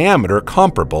a diameter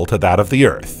comparable to that of the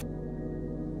Earth.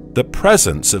 The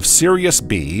presence of Sirius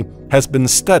B has been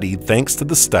studied thanks to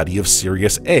the study of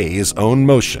Sirius A's own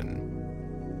motion.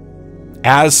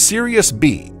 As Sirius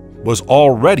B was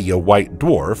already a white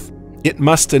dwarf, it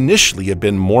must initially have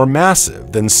been more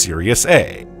massive than Sirius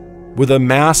A, with a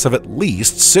mass of at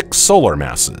least 6 solar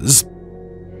masses.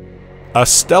 A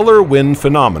stellar wind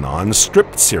phenomenon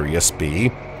stripped Sirius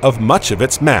B of much of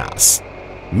its mass,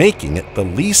 making it the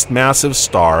least massive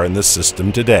star in the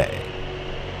system today.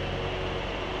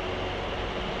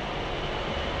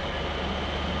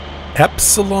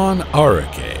 Epsilon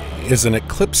Aurigae is an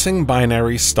eclipsing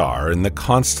binary star in the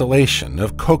constellation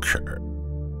of Kocher.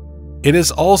 It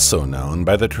is also known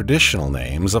by the traditional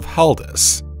names of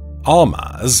Haldus,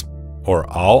 Almaz, or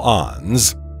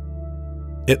Al-Ans.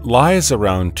 It lies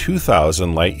around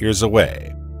 2,000 light-years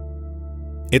away.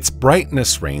 Its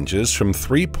brightness ranges from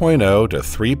 3.0 to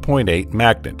 3.8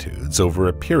 magnitudes over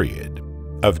a period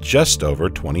of just over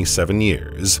 27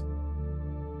 years.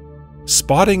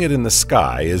 Spotting it in the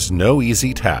sky is no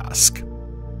easy task.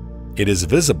 It is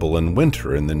visible in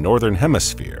winter in the northern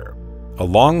hemisphere,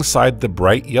 alongside the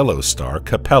bright yellow star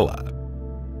Capella.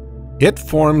 It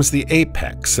forms the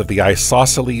apex of the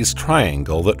isosceles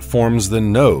triangle that forms the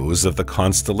nose of the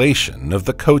constellation of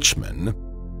the Coachman.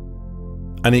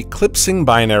 An eclipsing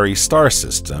binary star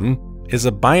system is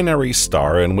a binary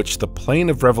star in which the plane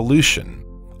of revolution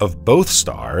of both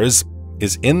stars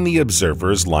is in the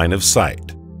observer's line of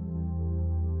sight.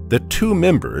 The two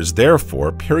members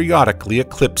therefore periodically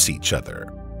eclipse each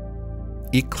other.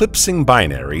 Eclipsing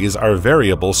binaries are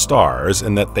variable stars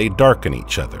in that they darken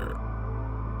each other.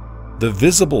 The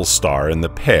visible star in the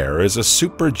pair is a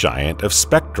supergiant of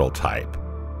spectral type,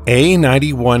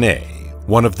 A91A,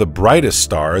 one of the brightest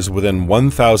stars within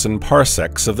 1,000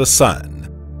 parsecs of the Sun.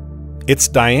 Its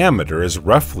diameter is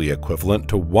roughly equivalent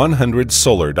to 100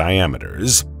 solar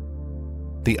diameters.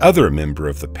 The other member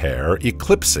of the pair,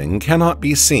 eclipsing, cannot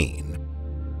be seen.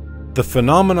 The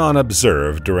phenomenon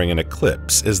observed during an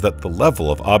eclipse is that the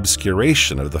level of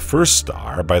obscuration of the first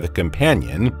star by the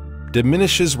companion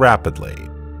diminishes rapidly.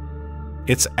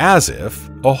 It's as if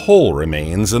a hole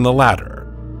remains in the latter.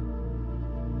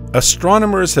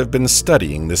 Astronomers have been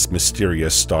studying this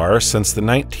mysterious star since the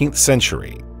 19th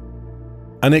century.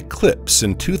 An eclipse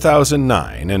in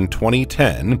 2009 and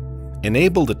 2010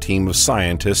 enabled a team of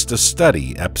scientists to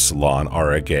study Epsilon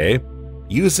Aurigae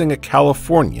using a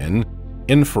Californian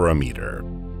interferometer.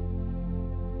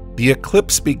 The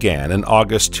eclipse began in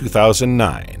August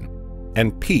 2009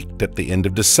 and peaked at the end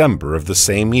of December of the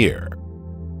same year.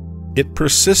 It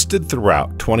persisted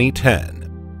throughout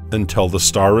 2010 until the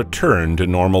star returned to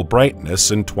normal brightness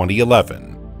in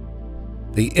 2011.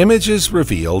 The images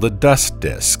revealed a dust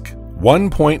disk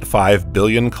 1.5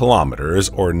 billion kilometers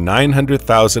or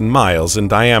 900,000 miles in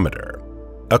diameter,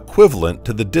 equivalent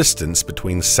to the distance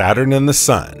between Saturn and the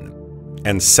Sun,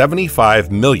 and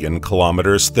 75 million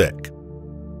kilometers thick.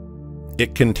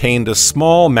 It contained a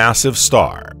small, massive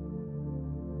star.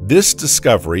 This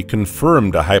discovery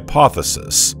confirmed a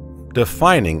hypothesis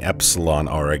defining Epsilon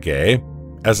Aurigae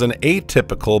as an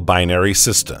atypical binary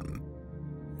system.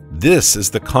 This is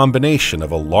the combination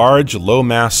of a large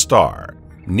low-mass star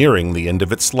nearing the end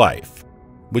of its life,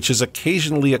 which is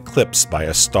occasionally eclipsed by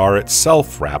a star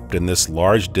itself wrapped in this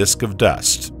large disk of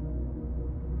dust.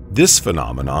 This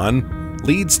phenomenon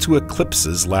leads to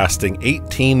eclipses lasting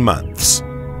 18 months.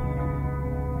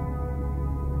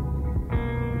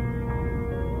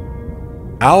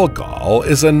 Algol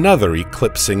is another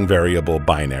eclipsing variable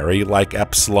binary like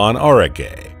Epsilon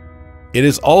Aurigae. It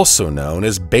is also known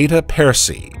as Beta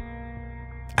Persei.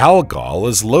 Algol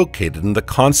is located in the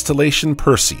constellation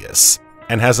Perseus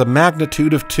and has a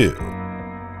magnitude of 2.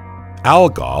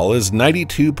 Algol is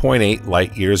 92.8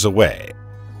 light-years away.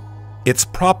 Its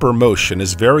proper motion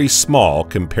is very small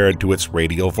compared to its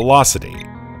radial velocity.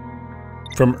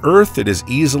 From Earth, it is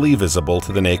easily visible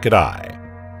to the naked eye.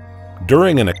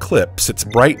 During an eclipse, its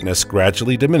brightness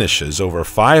gradually diminishes over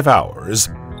 5 hours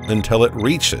until it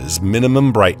reaches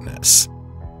minimum brightness.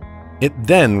 It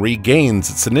then regains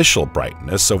its initial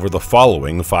brightness over the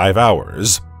following 5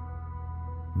 hours.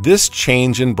 This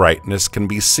change in brightness can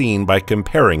be seen by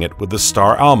comparing it with the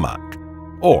star Almach,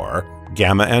 or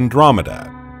Gamma Andromeda,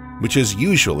 which is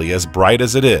usually as bright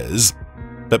as it is,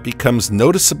 but becomes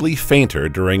noticeably fainter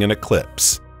during an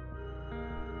eclipse.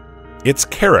 Its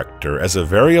character as a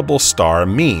variable star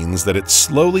means that it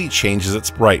slowly changes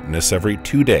its brightness every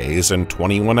 2 days and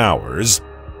 21 hours,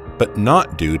 but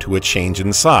not due to a change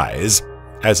in size,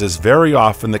 as is very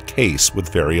often the case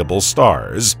with variable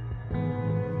stars.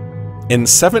 In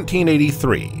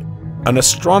 1783, an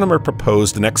astronomer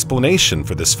proposed an explanation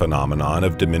for this phenomenon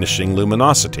of diminishing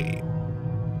luminosity.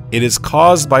 It is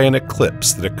caused by an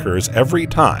eclipse that occurs every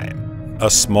time a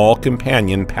small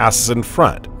companion passes in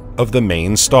front of the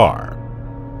main star.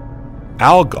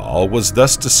 Algol was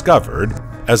thus discovered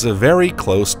as a very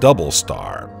close double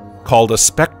star called a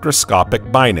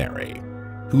spectroscopic binary,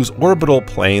 whose orbital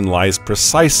plane lies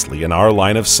precisely in our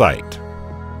line of sight.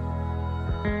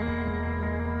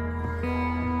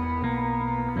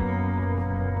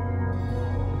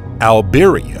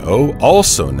 Albireo,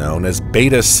 also known as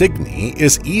Beta Cygni,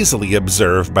 is easily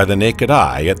observed by the naked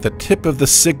eye at the tip of the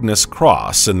Cygnus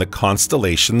cross in the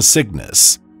constellation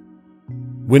Cygnus.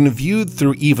 When viewed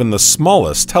through even the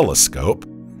smallest telescope,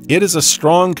 it is a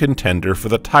strong contender for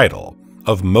the title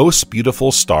of most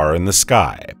beautiful star in the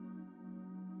sky.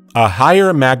 A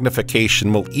higher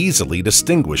magnification will easily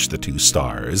distinguish the two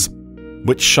stars,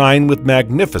 which shine with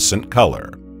magnificent color.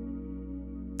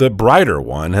 The brighter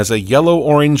one has a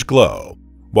yellow-orange glow,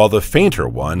 while the fainter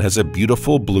one has a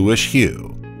beautiful bluish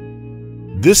hue.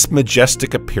 This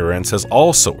majestic appearance has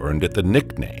also earned it the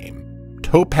nickname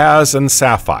Topaz and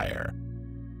Sapphire.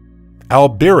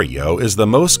 Albireo is the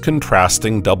most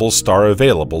contrasting double star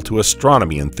available to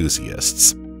astronomy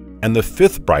enthusiasts, and the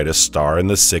fifth brightest star in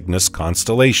the Cygnus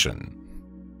constellation.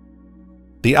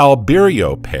 The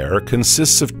Albireo pair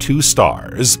consists of two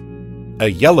stars, a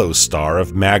yellow star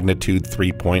of magnitude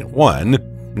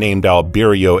 3.1, named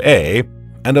Albireo A,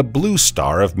 and a blue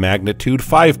star of magnitude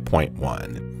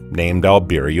 5.1, named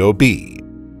Albireo B.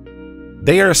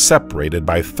 They are separated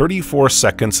by 34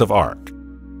 seconds of arc,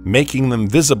 making them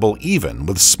visible even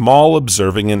with small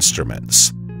observing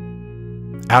instruments.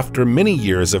 After many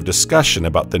years of discussion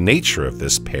about the nature of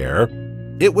this pair,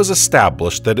 it was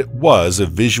established that it was a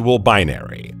visual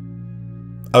binary.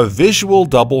 A visual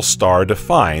double star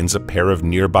defines a pair of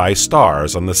nearby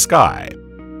stars on the sky,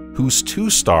 whose two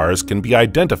stars can be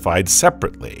identified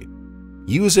separately,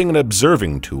 using an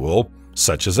observing tool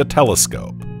such as a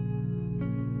telescope.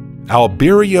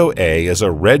 Albireo A is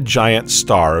a red giant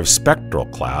star of spectral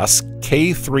class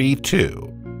K32.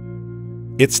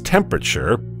 Its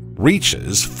temperature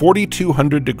reaches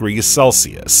 4,200 degrees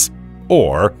Celsius,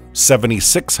 or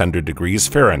 7,600 degrees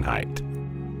Fahrenheit.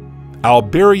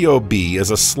 Albireo B is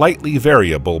a slightly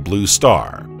variable blue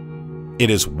star.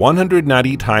 It is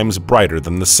 190 times brighter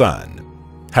than the Sun,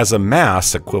 has a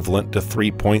mass equivalent to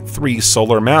 3.3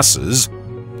 solar masses,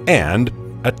 and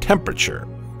a temperature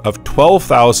of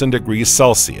 12,000 degrees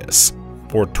Celsius,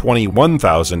 or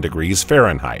 21,000 degrees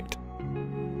Fahrenheit.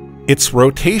 Its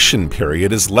rotation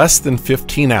period is less than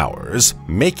 15 hours,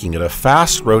 making it a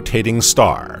fast-rotating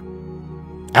star.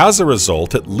 As a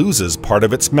result, it loses part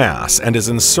of its mass and is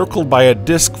encircled by a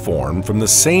disk formed from the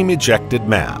same ejected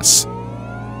mass.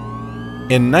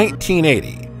 In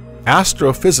 1980,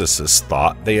 astrophysicists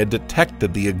thought they had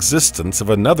detected the existence of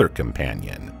another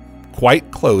companion,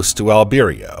 quite close to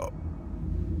Albireo.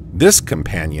 This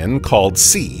companion, called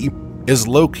C, is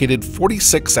located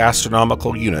 46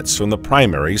 astronomical units from the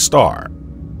primary star.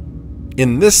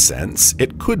 In this sense,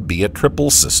 it could be a triple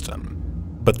system,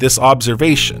 but this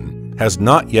observation has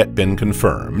not yet been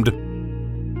confirmed.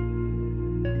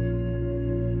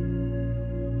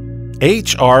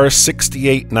 HR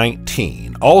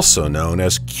 6819, also known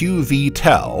as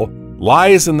QV-TEL,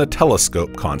 lies in the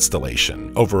Telescope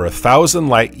constellation, over 1,000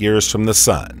 light-years from the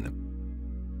Sun.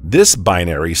 This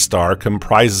binary star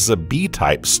comprises a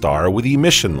B-type star with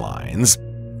emission lines,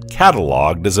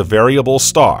 cataloged as a variable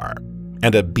star,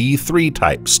 and a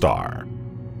B3-type star.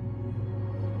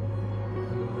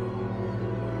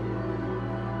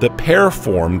 The pair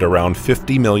formed around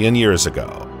 50 million years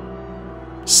ago.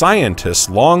 Scientists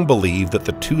long believed that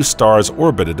the two stars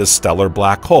orbited a stellar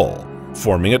black hole,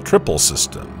 forming a triple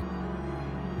system.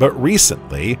 But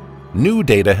recently, new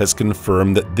data has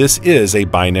confirmed that this is a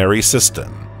binary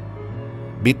system.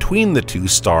 Between the two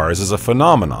stars is a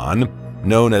phenomenon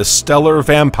known as stellar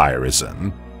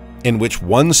vampirism, in which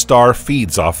one star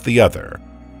feeds off the other.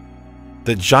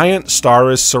 The giant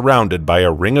star is surrounded by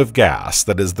a ring of gas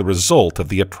that is the result of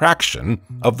the attraction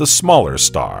of the smaller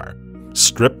star,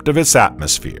 stripped of its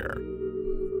atmosphere.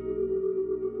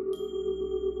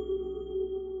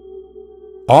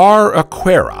 R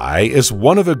Aquarii is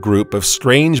one of a group of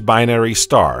strange binary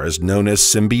stars known as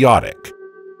symbiotic.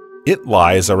 It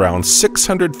lies around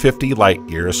 650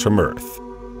 light-years from Earth.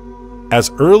 As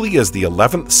early as the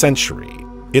 11th century,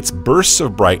 its bursts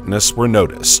of brightness were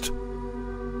noticed.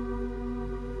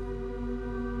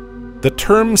 The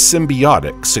term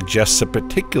symbiotic suggests a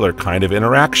particular kind of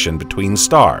interaction between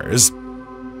stars.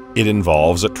 It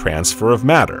involves a transfer of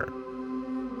matter.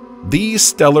 These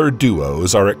stellar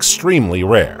duos are extremely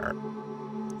rare.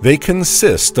 They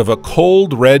consist of a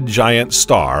cold red giant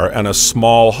star and a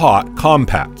small hot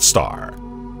compact star.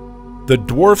 The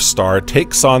dwarf star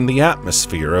takes on the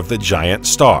atmosphere of the giant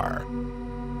star.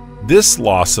 This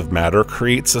loss of matter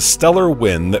creates a stellar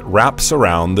wind that wraps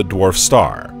around the dwarf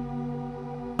star.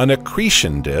 An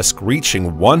accretion disk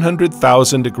reaching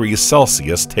 100,000 degrees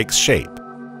Celsius takes shape,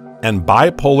 and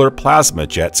bipolar plasma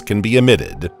jets can be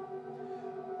emitted.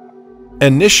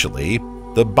 Initially,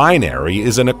 the binary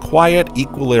is in a quiet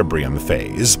equilibrium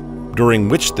phase, during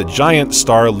which the giant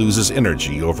star loses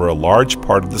energy over a large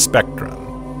part of the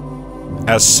spectrum.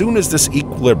 As soon as this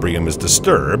equilibrium is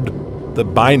disturbed, the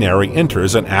binary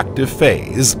enters an active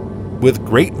phase, with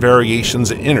great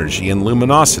variations in energy and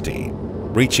luminosity,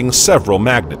 reaching several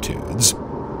magnitudes.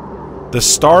 The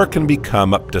star can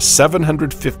become up to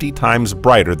 750 times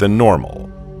brighter than normal.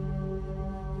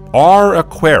 R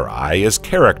Aquarii is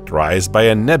characterized by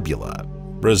a nebula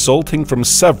resulting from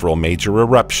several major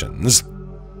eruptions.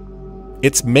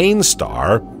 Its main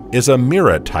star is a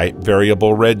Mira-type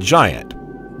variable red giant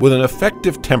with an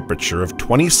effective temperature of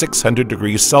 2,600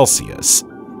 degrees Celsius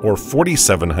or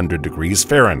 4,700 degrees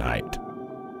Fahrenheit.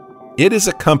 It is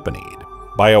accompanied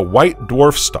by a white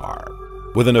dwarf star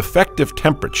with an effective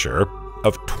temperature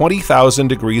of 20,000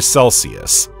 degrees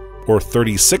Celsius or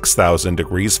 36,000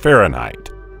 degrees Fahrenheit.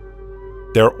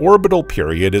 Their orbital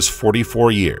period is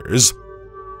 44 years.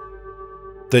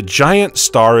 The giant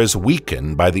star is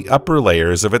weakened by the upper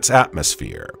layers of its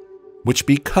atmosphere, which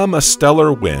become a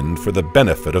stellar wind for the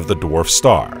benefit of the dwarf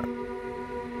star.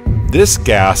 This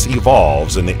gas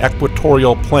evolves in the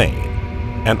equatorial plane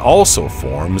and also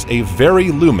forms a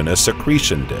very luminous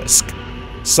accretion disk,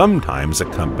 sometimes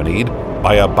accompanied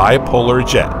by a bipolar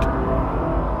jet.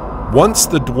 Once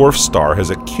the dwarf star has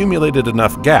accumulated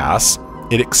enough gas,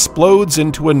 it explodes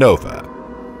into a nova.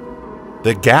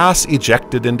 The gas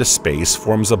ejected into space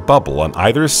forms a bubble on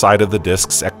either side of the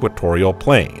disk's equatorial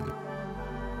plane.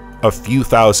 A few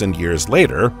thousand years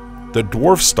later, the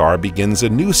dwarf star begins a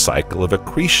new cycle of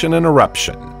accretion and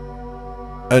eruption.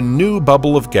 A new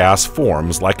bubble of gas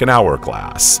forms like an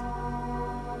hourglass.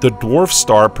 The dwarf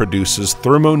star produces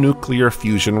thermonuclear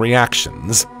fusion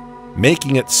reactions,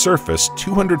 making its surface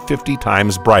 250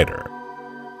 times brighter.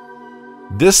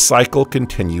 This cycle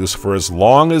continues for as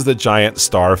long as the giant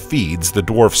star feeds the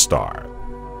dwarf star.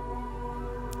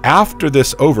 After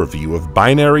this overview of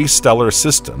binary stellar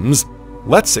systems,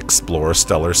 let's explore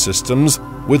stellar systems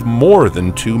with more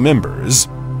than two members.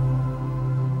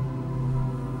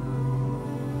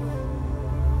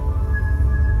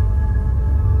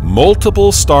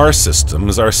 Multiple star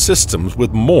systems are systems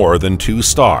with more than two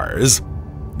stars.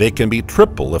 They can be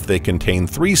triple if they contain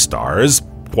 3 stars,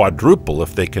 quadruple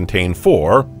if they contain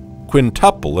 4,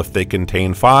 quintuple if they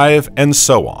contain 5, and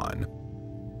so on.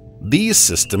 These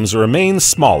systems remain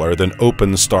smaller than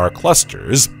open star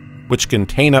clusters, which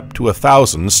contain up to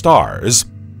 1,000 stars.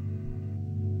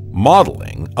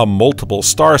 Modeling a multiple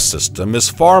star system is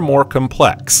far more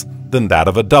complex than that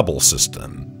of a double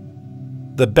system.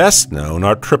 The best known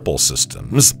are triple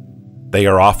systems. They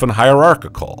are often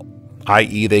hierarchical,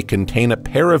 i.e. they contain a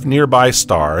pair of nearby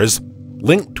stars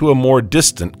linked to a more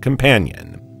distant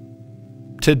companion.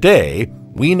 Today,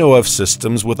 we know of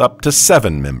systems with up to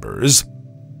 7 members.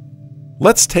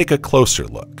 Let's take a closer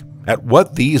look at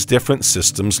what these different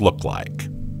systems look like.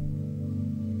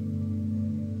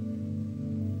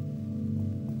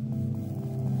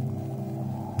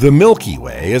 The Milky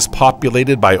Way is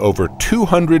populated by over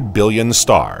 200 billion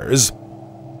stars.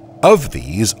 Of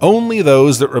these, only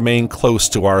those that remain close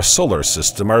to our solar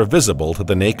system are visible to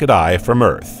the naked eye from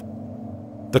Earth.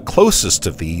 The closest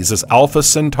of these is Alpha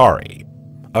Centauri,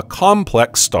 a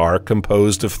complex star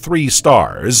composed of 3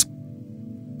 stars.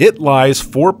 It lies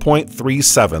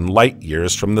 4.37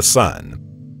 light-years from the Sun.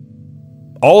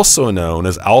 Also known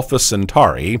as Alpha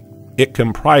Centauri, it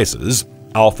comprises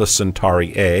Alpha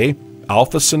Centauri A,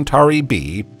 Alpha Centauri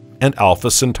B, and Alpha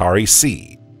Centauri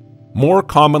C, more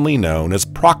commonly known as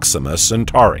Proxima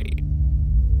Centauri.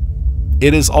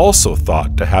 It is also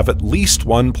thought to have at least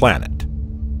one planet.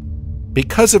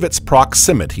 Because of its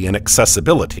proximity and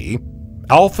accessibility,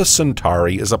 Alpha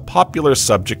Centauri is a popular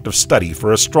subject of study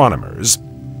for astronomers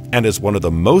and is one of the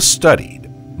most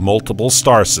studied multiple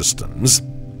star systems.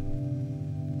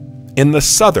 In the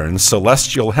southern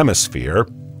celestial hemisphere,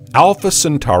 Alpha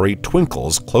Centauri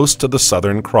twinkles close to the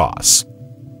Southern Cross.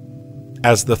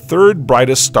 As the 3rd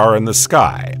brightest star in the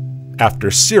sky,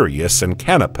 after Sirius and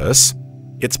Canopus,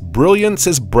 its brilliance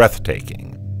is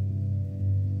breathtaking.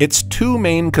 Its 2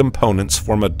 main components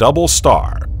form a double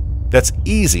star that's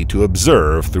easy to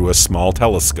observe through a small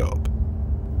telescope.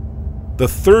 The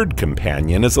 3rd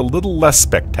companion is a little less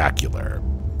spectacular,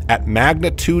 at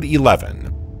magnitude 11.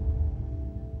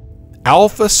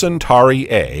 Alpha Centauri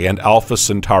A and Alpha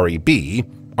Centauri B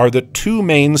are the 2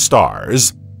 main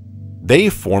stars. They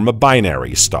form a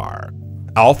binary star,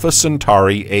 Alpha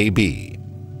Centauri AB.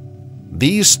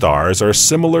 These stars are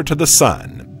similar to the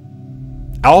Sun.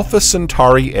 Alpha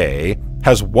Centauri A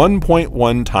has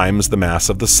 1.1 times the mass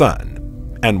of the Sun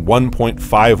and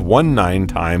 1.519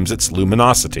 times its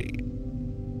luminosity.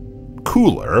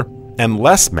 Cooler and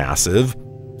less massive,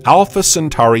 Alpha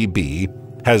Centauri B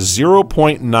has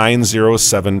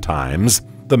 0.907 times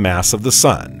the mass of the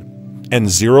Sun and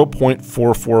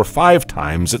 0.445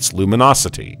 times its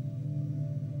luminosity.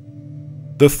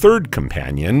 The 3rd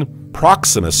companion,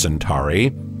 Proxima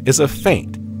Centauri, is a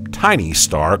faint, tiny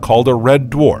star called a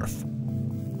red dwarf.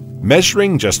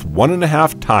 Measuring just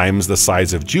 1.5 times the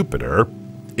size of Jupiter,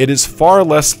 it is far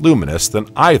less luminous than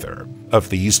either of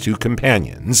these 2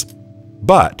 companions,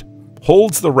 but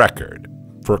holds the record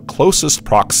for closest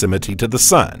proximity to the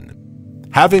Sun,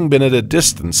 having been at a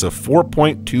distance of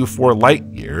 4.24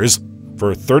 light-years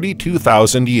for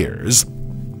 32,000 years.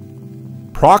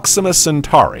 Proxima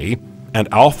Centauri and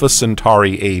Alpha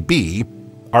Centauri AB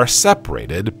are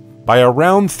separated by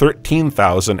around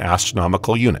 13,000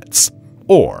 astronomical units,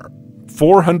 or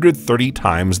 430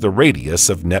 times the radius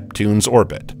of Neptune's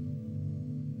orbit.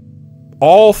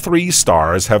 All 3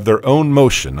 stars have their own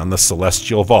motion on the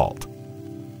celestial vault.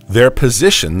 Their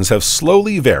positions have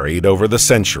slowly varied over the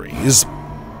centuries.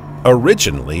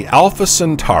 Originally, Alpha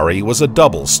Centauri was a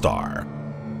double star.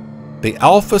 The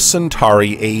Alpha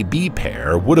Centauri AB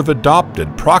pair would have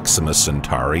adopted Proxima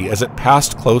Centauri as it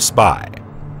passed close by.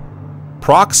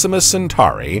 Proxima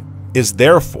Centauri is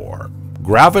therefore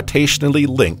gravitationally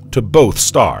linked to both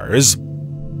stars.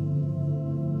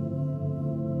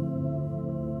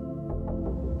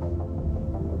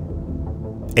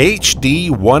 HD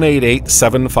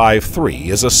 188753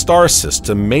 is a star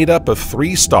system made up of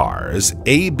 3 stars,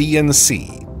 A, B, and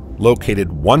C,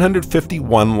 located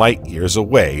 151 light-years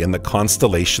away in the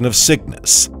constellation of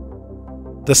Cygnus.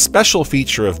 The special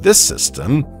feature of this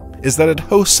system is that it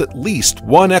hosts at least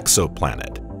one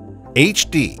exoplanet,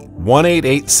 HD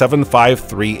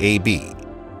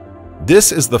 188753AB.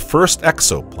 This is the first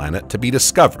exoplanet to be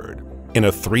discovered in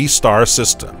a 3-star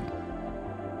system.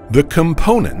 The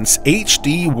components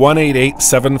HD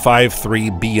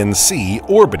 188753B and C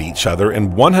orbit each other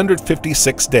in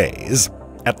 156 days,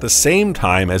 at the same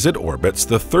time as it orbits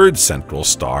the 3rd central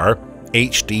star,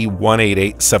 HD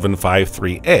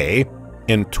 188753A,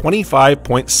 in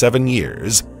 25.7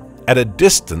 years, at a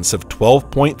distance of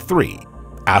 12.3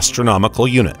 astronomical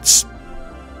units.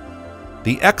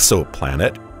 The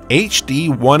exoplanet HD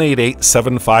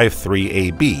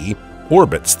 188753AB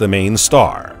orbits the main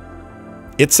star.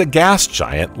 It's a gas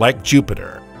giant like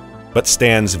Jupiter, but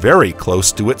stands very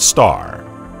close to its star.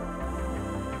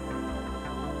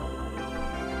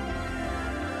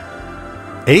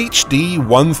 HD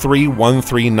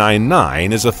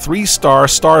 131399 is a 3-star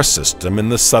star system in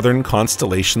the southern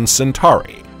constellation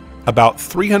Centauri, about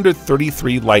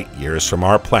 333 light-years from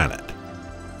our planet.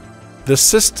 The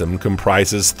system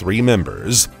comprises 3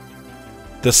 members.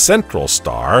 The central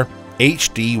star,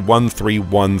 HD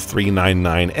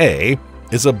 131399a,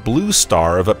 is a blue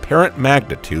star of apparent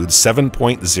magnitude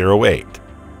 7.08.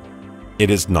 It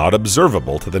is not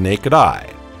observable to the naked eye,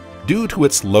 due to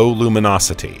its low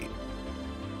luminosity.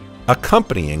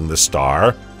 Accompanying the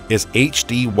star is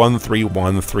HD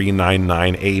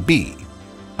 131399ab,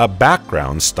 a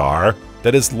background star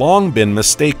that has long been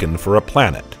mistaken for a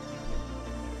planet.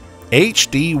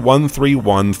 HD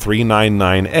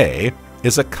 131399a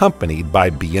is accompanied by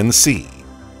B and C.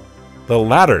 The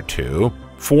latter two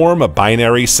form a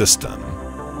binary system.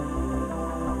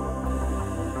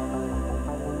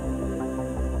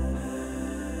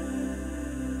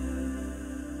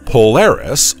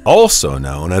 Polaris, also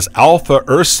known as Alpha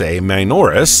Ursae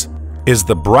Minoris, is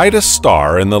the brightest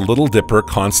star in the Little Dipper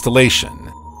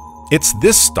constellation. It's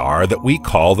this star that we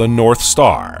call the North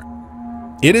Star.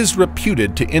 It is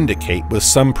reputed to indicate with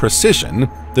some precision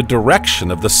the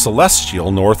direction of the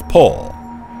celestial North Pole.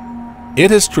 It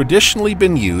has traditionally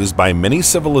been used by many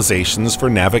civilizations for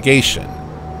navigation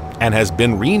and has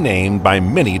been renamed by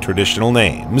many traditional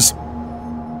names.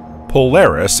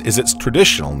 Polaris is its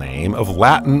traditional name of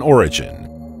Latin origin.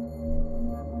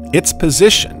 Its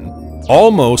position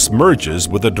almost merges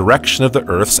with the direction of the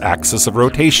Earth's axis of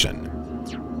rotation.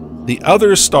 The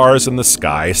other stars in the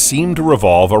sky seem to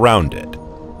revolve around it.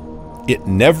 It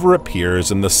never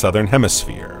appears in the southern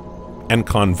hemisphere, and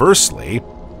conversely,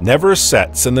 never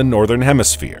sets in the northern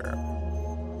hemisphere.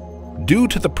 Due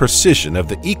to the precision of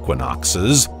the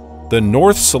equinoxes, the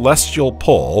North Celestial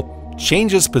Pole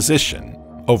changes position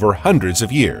over hundreds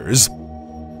of years.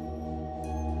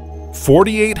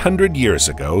 4,800 years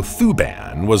ago,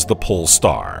 Thuban was the pole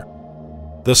star.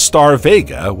 The star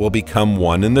Vega will become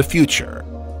one in the future.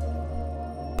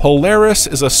 Polaris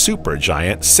is a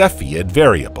supergiant Cepheid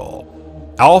variable,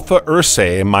 Alpha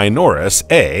Ursae Minoris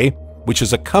A, which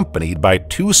is accompanied by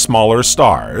two smaller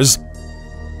stars.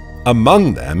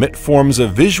 Among them, it forms a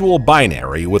visual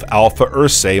binary with Alpha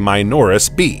Ursae Minoris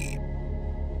B.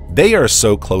 They are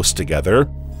so close together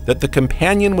that the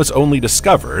companion was only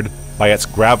discovered by its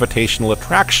gravitational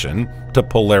attraction to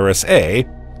Polaris A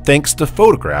thanks to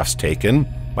photographs taken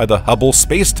by the Hubble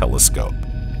Space Telescope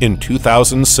in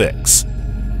 2006.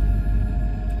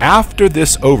 After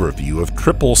this overview of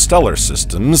triple stellar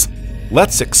systems,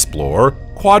 let's explore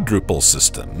quadruple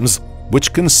systems,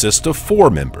 which consist of 4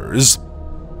 members.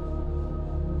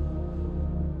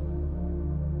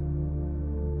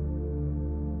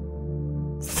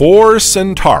 Four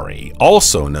Centauri,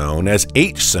 also known as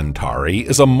H Centauri,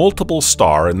 is a multiple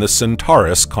star in the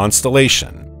Centaurus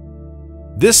constellation.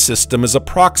 This system is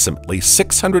approximately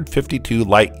 652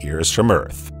 light-years from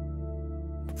Earth.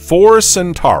 4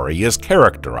 Centauri is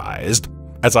characterized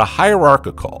as a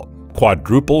hierarchical,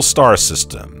 quadruple star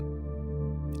system.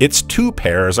 Its 2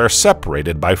 pairs are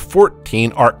separated by 14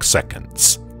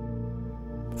 arcseconds.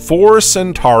 4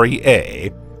 Centauri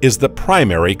A is the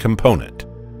primary component.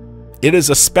 It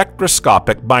is a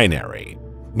spectroscopic binary,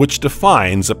 which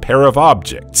defines a pair of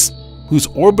objects whose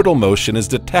orbital motion is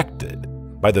detected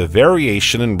by the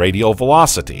variation in radial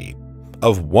velocity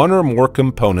of one or more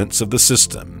components of the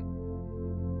system.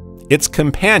 Its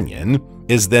companion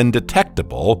is then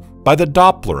detectable by the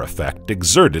Doppler effect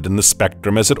exerted in the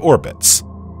spectrum as it orbits.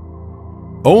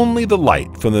 Only the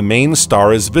light from the main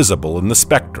star is visible in the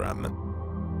spectrum.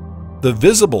 The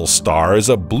visible star is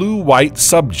a blue-white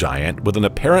subgiant with an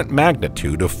apparent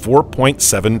magnitude of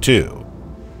 4.72.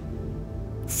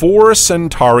 4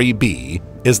 Centauri B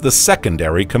is the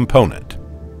secondary component.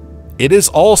 It is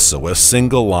also a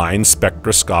single-line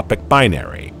spectroscopic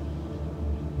binary.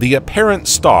 The apparent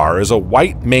star is a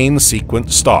white main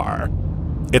sequence star.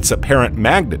 Its apparent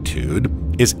magnitude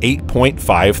is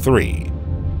 8.53.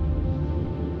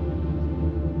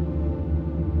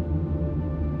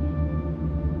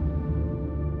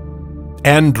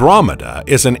 Andromeda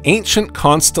is an ancient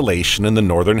constellation in the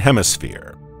northern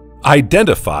hemisphere,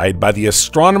 identified by the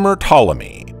astronomer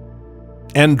Ptolemy.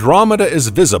 Andromeda is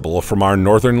visible from our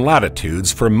northern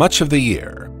latitudes for much of the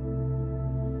year.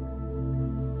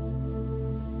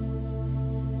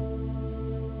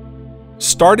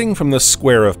 Starting from the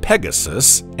square of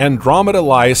Pegasus, Andromeda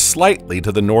lies slightly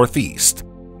to the northeast,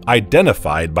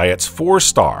 identified by its 4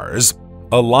 stars,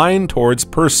 aligned towards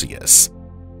Perseus: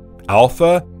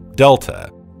 Alpha, Delta,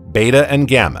 Beta, and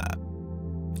Gamma.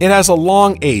 It has a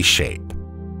long A shape.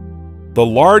 The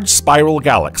large spiral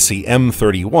galaxy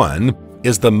M31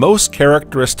 is the most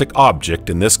characteristic object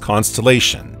in this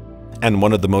constellation, and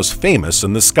one of the most famous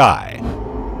in the sky.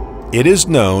 It is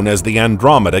known as the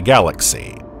Andromeda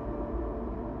Galaxy.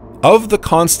 Of the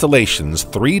constellation's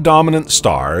 3 dominant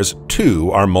stars, 2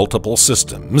 are multiple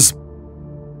systems.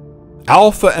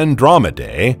 Alpha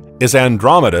Andromedae is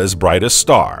Andromeda's brightest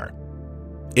star.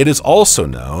 It is also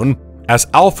known as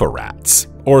Alpheratz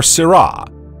or Syrah.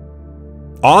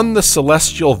 On the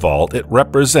celestial vault, it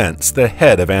represents the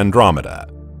head of Andromeda.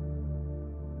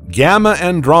 Gamma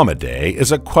Andromedae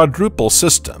is a quadruple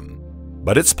system,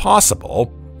 but it's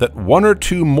possible that one or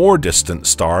two more distant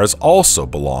stars also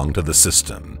belong to the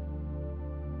system.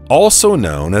 Also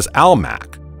known as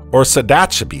Almach or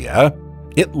Sadatchabia,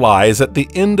 it lies at the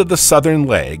end of the southern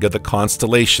leg of the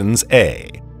constellations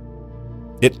A.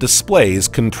 It displays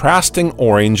contrasting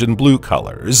orange and blue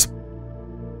colors.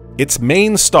 Its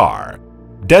main star,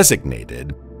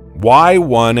 designated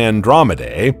Y1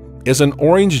 Andromedae, is an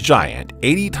orange giant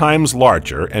 80 times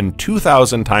larger and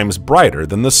 2,000 times brighter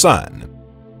than the Sun.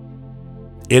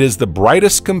 It is the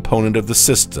brightest component of the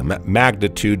system at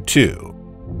magnitude 2.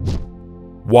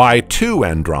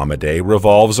 Y2 Andromedae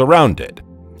revolves around it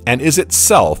and is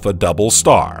itself a double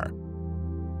star.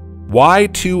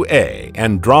 Y2a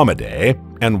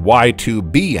Andromedae and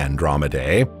Y2b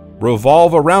Andromedae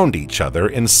revolve around each other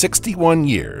in 61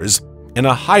 years in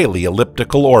a highly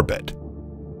elliptical orbit.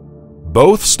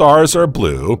 Both stars are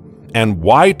blue, and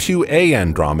Y2a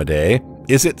Andromedae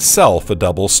is itself a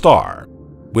double star,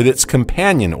 with its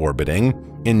companion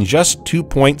orbiting in just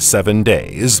 2.7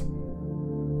 days.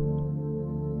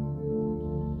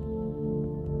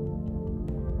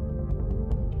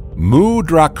 Mu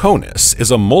Draconis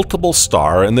is a multiple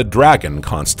star in the Dragon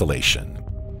constellation.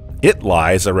 It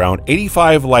lies around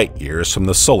 85 light-years from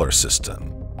the solar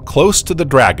system, close to the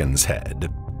Dragon's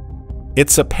head.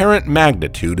 Its apparent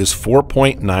magnitude is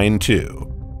 4.92.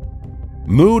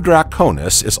 Mu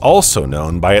Draconis is also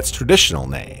known by its traditional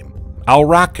name,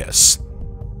 Alrakis.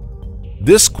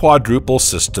 This quadruple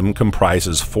system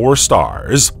comprises 4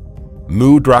 stars.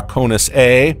 Mu Draconis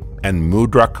A and Mu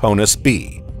Draconis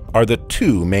B are the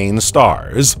 2 main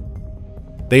stars.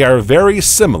 They are very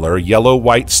similar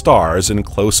yellow-white stars in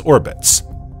close orbits.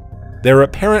 Their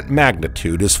apparent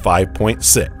magnitude is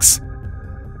 5.6.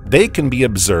 They can be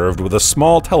observed with a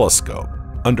small telescope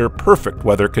under perfect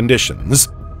weather conditions.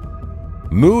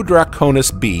 Mu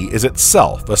Draconis B is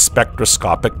itself a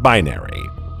spectroscopic binary.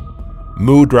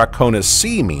 Mu Draconis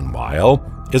C, meanwhile,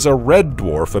 is a red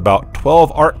dwarf about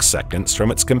 12 arcseconds from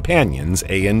its companions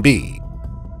A and B.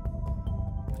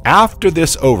 After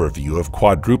this overview of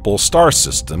quadruple star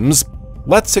systems,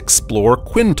 let's explore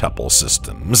quintuple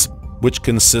systems, which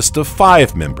consist of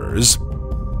 5 members.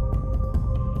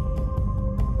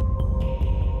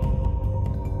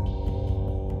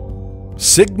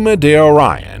 Sigma de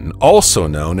Orion, also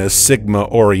known as Sigma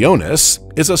Orionis,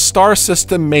 is a star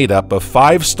system made up of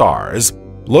 5 stars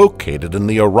located in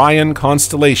the Orion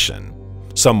constellation,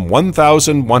 some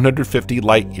 1,150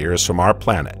 light-years from our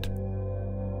planet.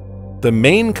 The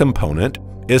main component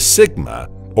is Sigma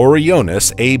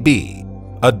Orionis AB,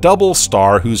 a double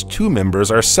star whose 2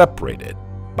 members are separated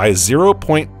by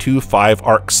 0.25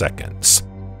 arcseconds.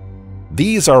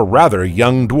 These are rather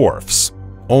young dwarfs,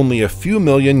 only a few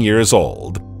million years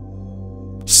old.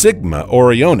 Sigma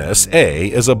Orionis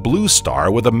A is a blue star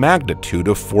with a magnitude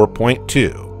of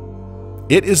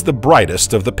 4.2. It is the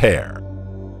brightest of the pair.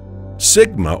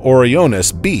 Sigma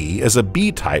Orionis B is a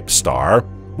B-type star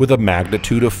with a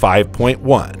magnitude of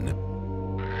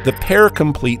 5.1. The pair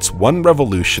completes 1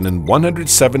 revolution in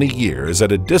 170 years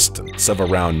at a distance of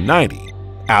around 90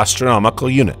 astronomical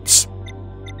units.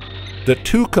 The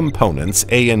 2 components,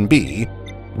 A and B,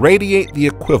 radiate the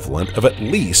equivalent of at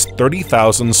least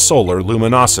 30,000 solar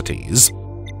luminosities.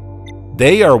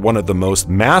 They are one of the most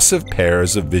massive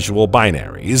pairs of visual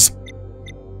binaries.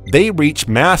 They reach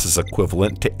masses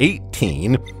equivalent to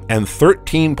 18 and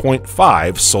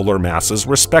 13.5 solar masses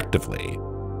respectively.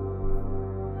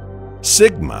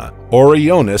 Sigma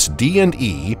Orionis D and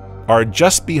E are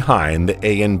just behind the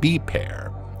A and B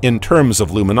pair in terms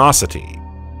of luminosity.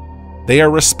 They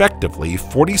are respectively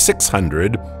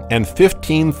 4,600 and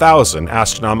 15,000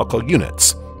 astronomical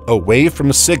units away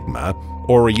from Sigma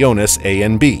Orionis A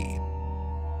and B.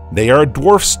 They are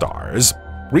dwarf stars,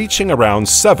 reaching around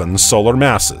 7 solar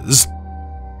masses.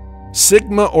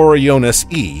 Sigma Orionis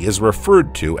E is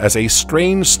referred to as a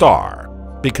strange star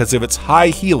because of its high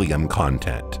helium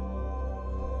content.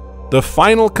 The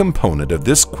final component of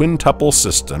this quintuple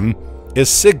system is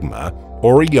Sigma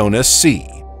Orionis C.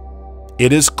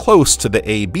 It is close to the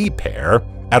AB pair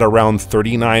at around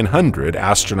 3,900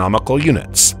 astronomical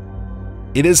units.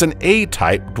 It is an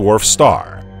A-type dwarf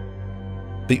star.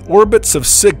 The orbits of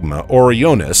Sigma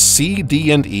Orionis C,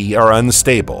 D, and E are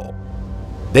unstable.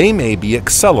 They may be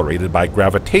accelerated by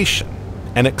gravitation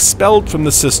and expelled from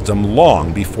the system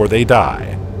long before they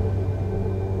die.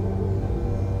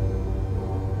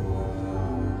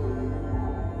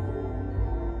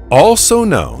 Also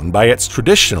known by its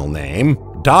traditional name,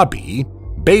 Dabi,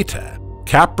 Beta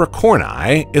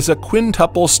Capricorni is a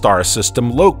quintuple star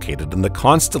system located in the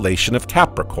constellation of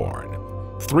Capricorn,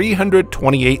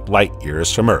 328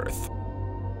 light-years from Earth.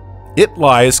 It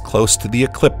lies close to the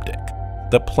ecliptic,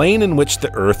 the plane in which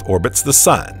the Earth orbits the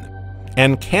Sun,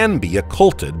 and can be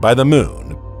occulted by the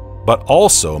Moon, but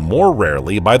also more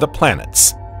rarely by the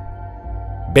planets.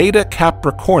 Beta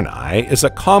Capricorni is a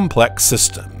complex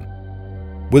system.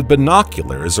 With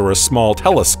binoculars or a small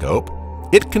telescope,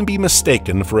 it can be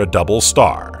mistaken for a double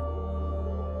star.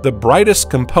 The brightest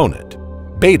component,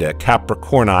 Beta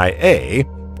Capricorni A,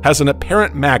 has an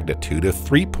apparent magnitude of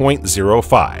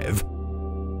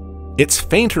 3.05. Its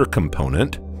fainter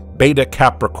component, Beta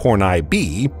Capricorni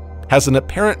B, has an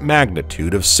apparent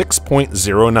magnitude of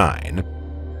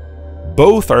 6.09.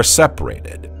 Both are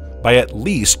separated by at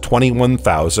least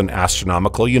 21,000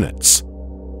 astronomical units.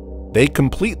 They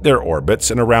complete their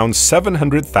orbits in around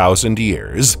 700,000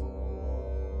 years.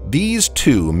 These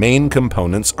two main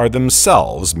components are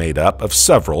themselves made up of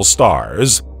several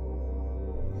stars.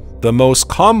 The most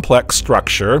complex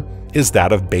structure is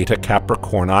that of Beta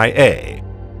Capricorni A.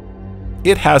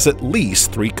 It has at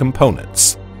least 3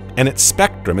 components, and its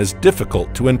spectrum is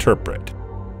difficult to interpret.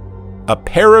 A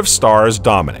pair of stars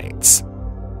dominates.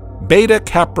 Beta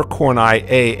Capricorni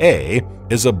AA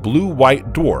is a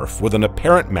blue-white dwarf with an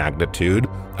apparent magnitude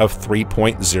of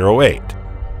 3.08.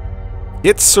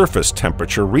 Its surface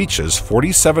temperature reaches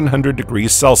 4,700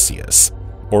 degrees Celsius,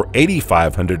 or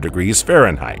 8,500 degrees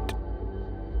Fahrenheit.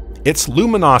 Its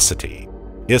luminosity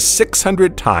is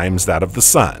 600 times that of the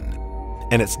Sun,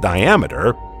 and its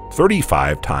diameter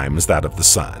 35 times that of the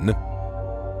Sun.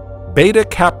 Beta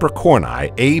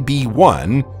Capricorni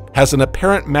AB1 has an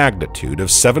apparent magnitude of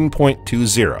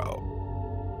 7.20.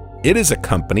 It is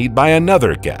accompanied by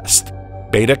another guest,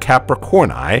 Beta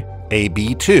Capricorni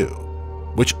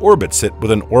AB2, which orbits it with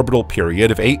an orbital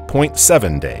period of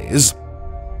 8.7 days.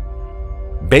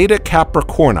 Beta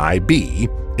Capricorni B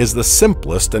is the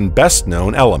simplest and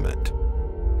best-known element.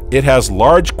 It has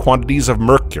large quantities of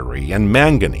mercury and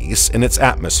manganese in its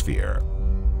atmosphere.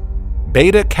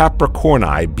 Beta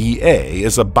Capricorni BA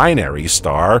is a binary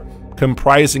star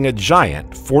comprising a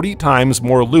giant 40 times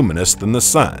more luminous than the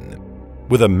Sun,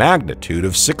 with a magnitude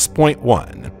of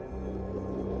 6.1.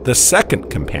 The second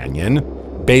companion,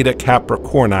 Beta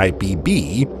Capricorni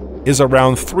BB, is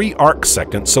around 3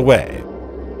 arcseconds away.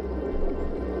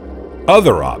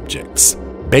 Other objects,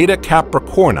 Beta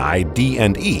Capricorni D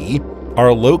and E,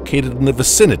 are located in the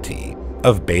vicinity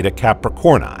of Beta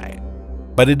Capricorni,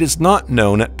 but it is not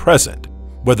known at present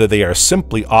whether they are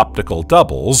simply optical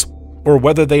doubles or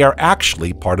whether they are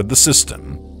actually part of the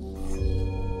system.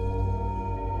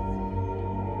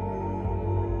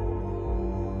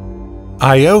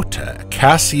 Iota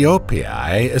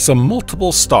Cassiopeiae is a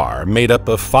multiple star made up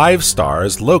of 5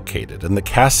 stars located in the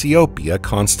Cassiopeia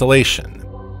constellation,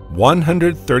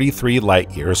 133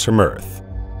 light-years from Earth.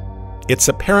 Its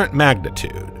apparent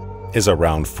magnitude is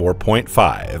around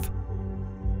 4.5.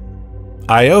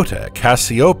 Iota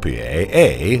Cassiopeiae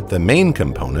A, the main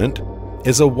component,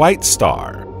 is a white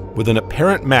star with an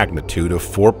apparent magnitude of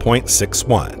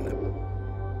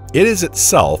 4.61. It is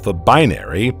itself a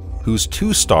binary whose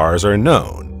 2 stars are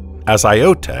known as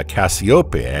Iota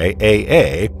Cassiopeiae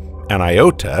AA and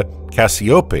Iota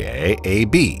Cassiopeiae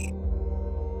AB.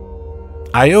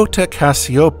 Iota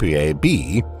Cassiopeiae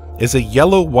B is a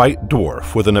yellow-white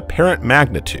dwarf with an apparent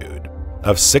magnitude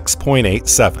of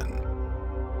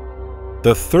 6.87.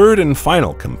 The third and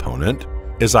final component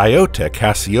is Iota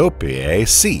Cassiopeiae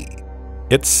C,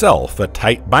 itself a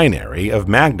tight binary of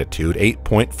magnitude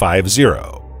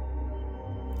 8.50.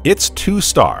 Its 2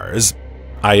 stars,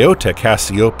 Iota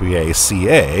Cassiopeiae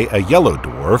Ca, a yellow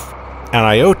dwarf, and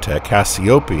Iota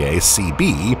Cassiopeiae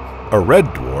Cb, a red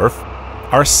dwarf,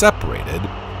 are separated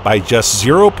by just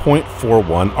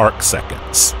 0.41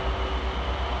 arcseconds.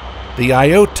 The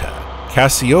Iota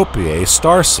Cassiopeiae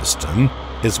star system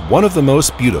is one of the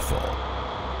most beautiful.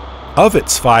 Of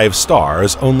its 5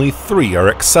 stars, only 3 are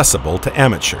accessible to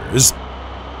amateurs.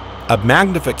 A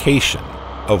magnification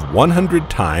of 100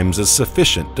 times is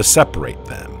sufficient to separate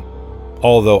them,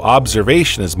 although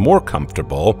observation is more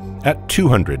comfortable at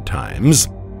 200 times.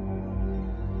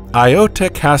 Iota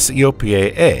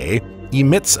Cassiopeiae A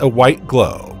emits a white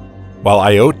glow, while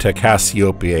Iota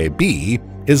Cassiopeiae B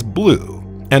is blue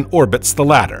and orbits the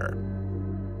latter.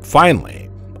 Finally,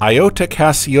 Iota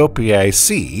Cassiopeiae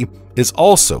C is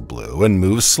also blue and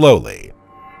moves slowly.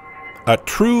 A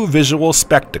true visual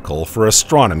spectacle for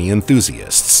astronomy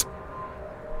enthusiasts.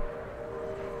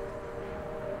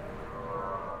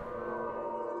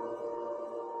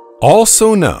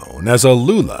 Also known as a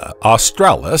Lula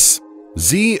australis,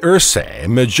 Z Ursae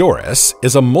Majoris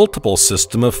is a multiple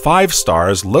system of 5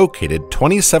 stars located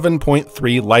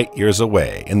 27.3 light-years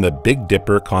away in the Big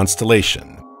Dipper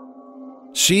constellation.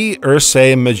 Xi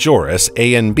Ursae Majoris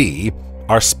A and B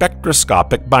are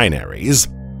spectroscopic binaries.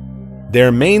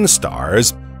 Their main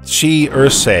stars, Xi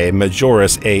Ursae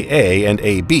Majoris AA and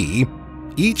AB,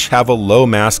 each have a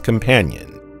low-mass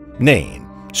companion, named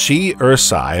Xi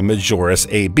Ursae Majoris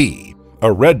AB,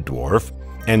 a red dwarf,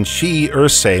 and Xi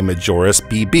Ursae Majoris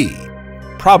BB,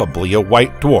 probably a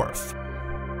white dwarf.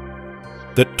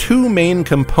 The 2 main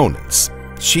components,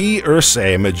 Xi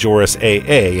Ursae Majoris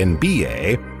AA and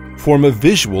BA, form a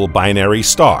visual binary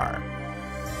star.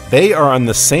 They are on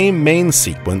the same main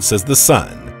sequence as the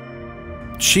Sun.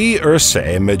 Xi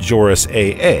Ursae Majoris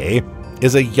AA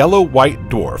is a yellow-white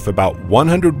dwarf about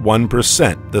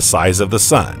 101% the size of the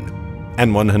Sun,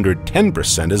 and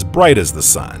 110% as bright as the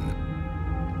Sun.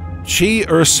 Xi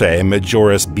Ursae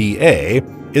Majoris BA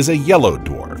is a yellow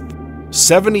dwarf,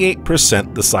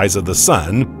 78% the size of the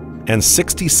Sun, and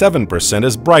 67%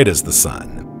 as bright as the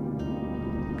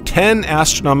Sun. 10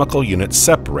 astronomical units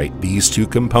separate these 2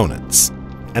 components,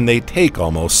 and they take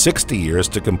almost 60 years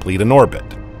to complete an orbit.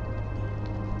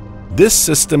 This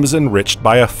system is enriched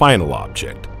by a final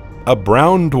object, a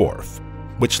brown dwarf,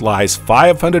 which lies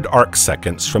 500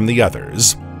 arcseconds from the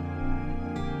others.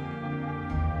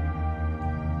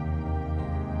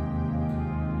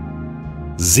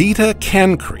 Zeta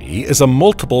Cancri is a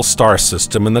multiple star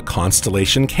system in the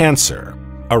constellation Cancer,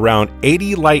 around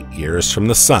 80 light-years from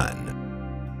the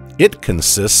Sun. It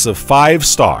consists of 5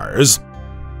 stars.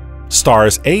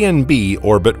 Stars A and B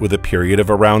orbit with a period of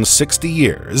around 60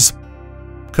 years.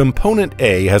 Component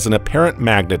A has an apparent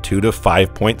magnitude of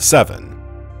 5.7.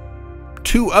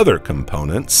 2 other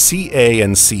components, CA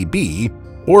and CB,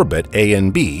 orbit A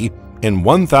and B in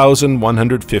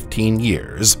 1,115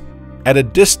 years, at a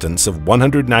distance of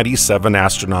 197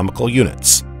 astronomical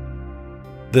units.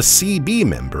 The CB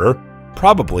member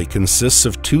probably consists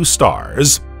of 2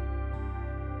 stars.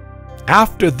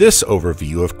 After this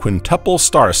overview of quintuple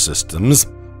star systems,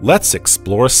 let's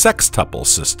explore sextuple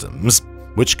systems,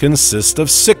 which consist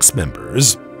of 6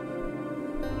 members.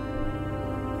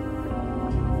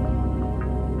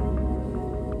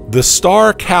 The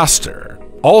star Castor,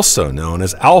 also known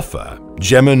as Alpha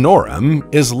Geminorum,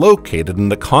 is located in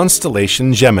the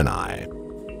constellation Gemini.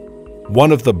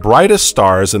 One of the brightest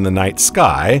stars in the night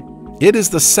sky, it is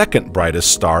the 2nd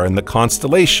brightest star in the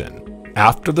constellation,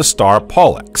 after the star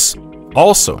Pollux,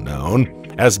 also known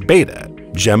as Beta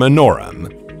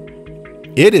Geminorum.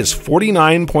 It is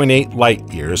 49.8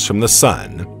 light-years from the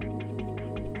Sun.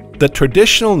 The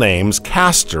traditional names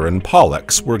Castor and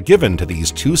Pollux were given to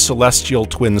these 2 celestial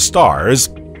twin stars,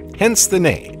 hence the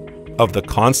name of the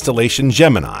constellation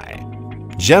Gemini,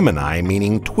 Gemini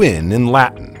meaning twin in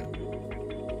Latin.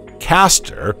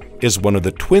 Castor is one of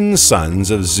the twin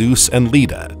sons of Zeus and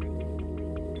Leda.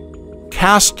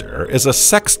 Castor is a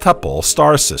sextuple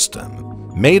star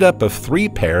system made up of 3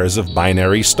 pairs of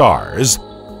binary stars.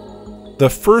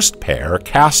 The first pair,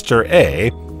 Castor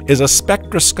A, is a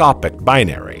spectroscopic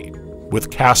binary, with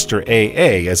Castor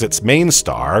AA as its main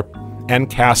star and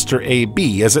Castor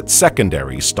AB as its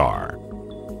secondary star.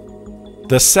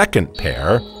 The second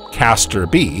pair, Castor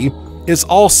B, is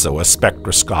also a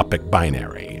spectroscopic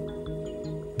binary.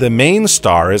 The main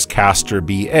star is Castor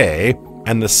BA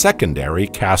and the secondary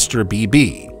Castor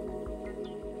BB.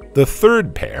 The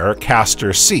third pair,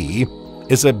 Castor C,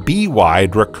 is a BY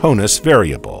Draconis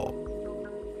variable.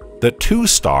 The 2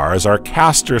 stars are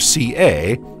Castor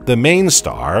CA, the main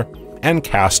star, and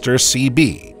Castor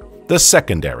CB, the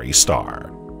secondary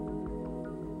star.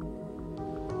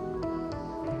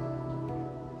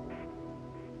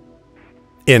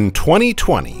 In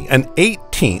 2020, an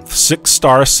 18th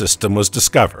 6-star system was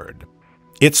discovered.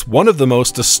 It's one of the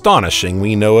most astonishing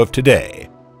we know of today.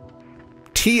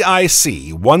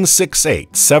 TIC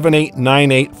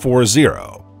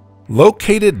 168789840,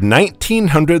 located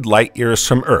 1900 light-years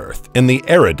from Earth in the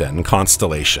Eridan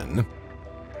constellation.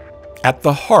 At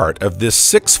the heart of this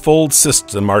 6-fold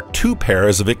system are 2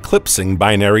 pairs of eclipsing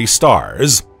binary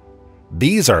stars.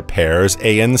 These are pairs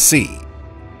A and C.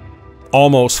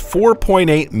 Almost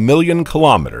 4.8 million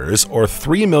kilometers or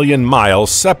 3 million miles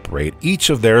separate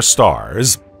each of their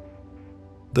stars.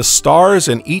 The stars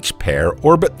in each pair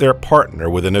orbit their partner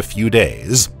within a few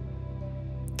days.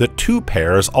 The 2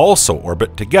 pairs also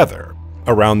orbit together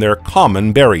around their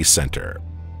common barycenter.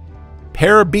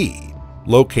 Pair B,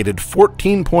 located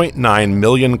 14.9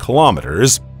 million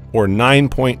kilometers or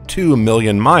 9.2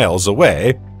 million miles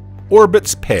away,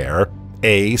 orbits pair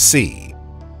AC.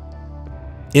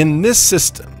 In this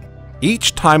system,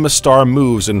 Each time a star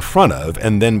moves in front of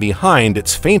and then behind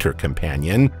its fainter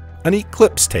companion, an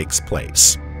eclipse takes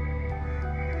place.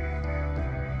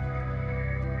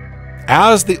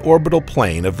 As the orbital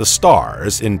plane of the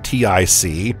stars in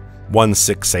TIC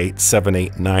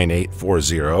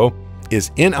 168789840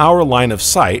 is in our line of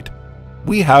sight,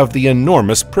 we have the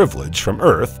enormous privilege from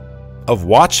Earth of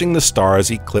watching the stars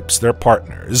eclipse their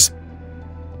partners.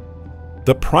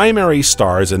 The primary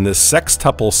stars in this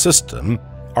sextuple system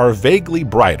are vaguely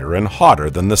brighter and hotter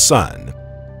than the Sun.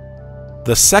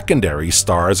 The secondary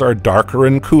stars are darker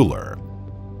and cooler.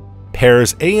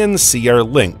 Pairs A and C are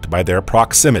linked by their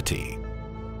proximity.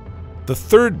 The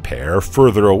third pair,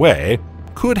 further away,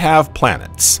 could have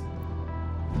planets.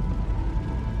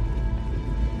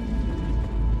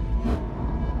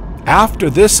 After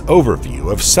this overview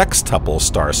of sextuple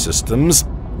star systems,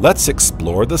 let's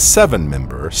explore the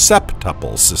 7-member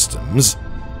septuple systems.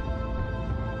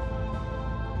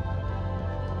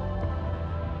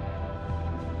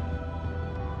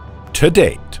 To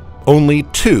date, only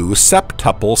 2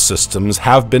 septuple systems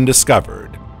have been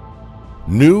discovered.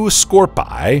 Nu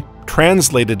Scorpii,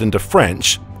 translated into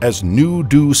French as Nu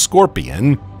du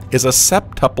Scorpion, is a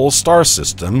septuple star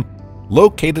system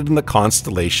located in the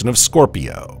constellation of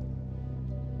Scorpio.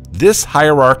 This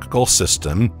hierarchical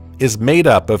system is made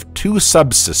up of 2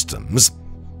 subsystems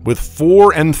with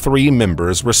 4 and 3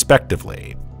 members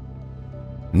respectively.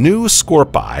 Nu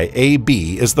Scorpii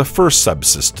AB is the first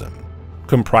subsystem,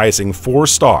 comprising 4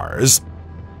 stars.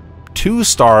 2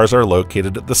 stars are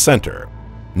located at the center,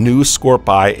 Nu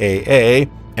Scorpii AA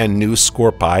and Nu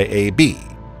Scorpii AB.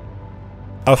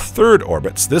 A third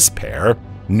orbits this pair,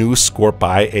 Nu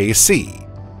Scorpii AC.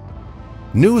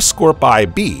 Nu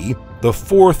Scorpii B, the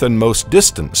 4th and most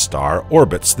distant star,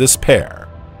 orbits this pair.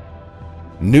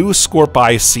 Nu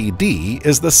Scorpii CD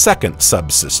is the second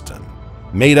subsystem,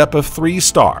 made up of 3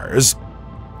 stars.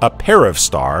 A pair of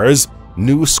stars,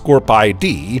 Nu Scorpii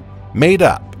D, made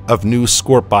up of Nu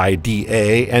Scorpii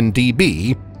DA and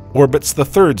DB, orbits the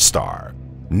third star,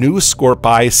 Nu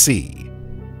Scorpii C.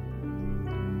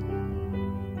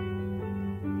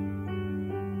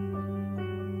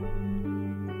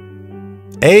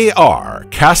 AR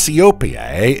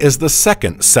Cassiopeiae is the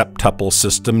second septuple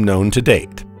system known to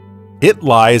date. It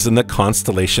lies in the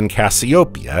constellation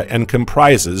Cassiopeia and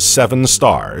comprises 7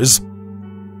 stars.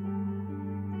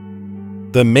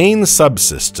 The main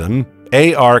subsystem,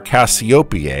 AR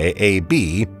Cassiopeiae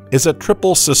AB, is a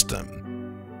triple system.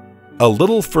 A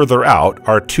little further out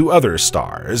are 2 other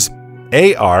stars,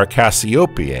 AR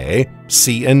Cassiopeiae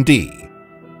C and D.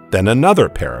 Then another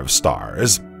pair of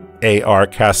stars, AR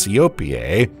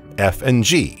Cassiopeiae F and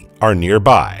G, are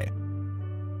nearby.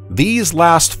 These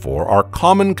last 4 are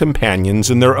common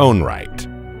companions in their own right.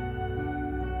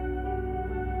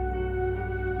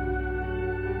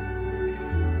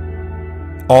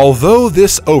 Although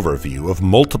this overview of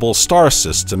multiple star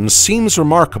systems seems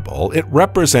remarkable, it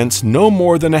represents no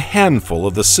more than a handful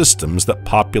of the systems that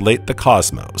populate the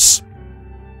cosmos.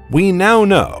 We now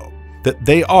know that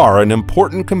they are an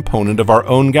important component of our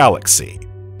own galaxy,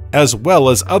 as well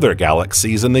as other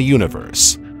galaxies in the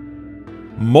universe.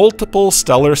 Multiple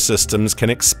stellar systems can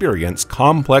experience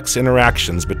complex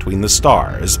interactions between the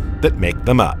stars that make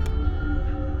them up.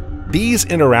 These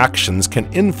interactions can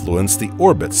influence the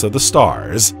orbits of the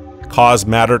stars, cause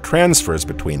matter transfers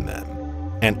between them,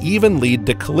 and even lead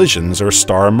to collisions or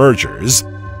star mergers.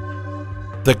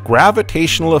 The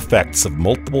gravitational effects of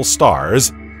multiple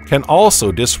stars can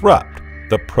also disrupt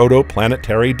the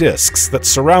protoplanetary disks that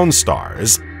surround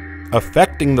stars,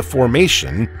 affecting the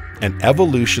formation and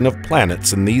evolution of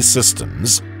planets in these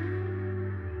systems.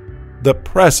 The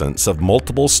presence of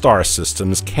multiple star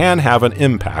systems can have an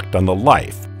impact on the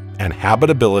life and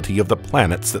habitability of the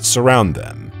planets that surround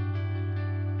them.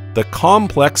 The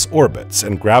complex orbits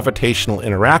and gravitational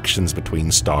interactions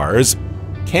between stars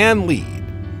can lead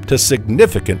to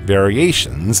significant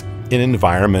variations in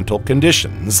environmental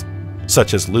conditions,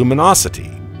 such as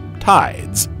luminosity,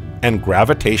 tides, and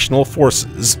gravitational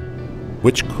forces,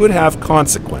 which could have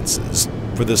consequences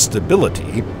for the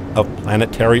stability of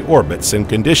planetary orbits in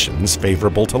conditions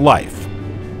favorable to life.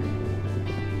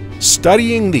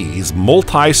 Studying these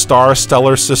multi-star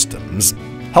stellar systems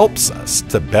helps us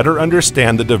to better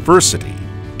understand the diversity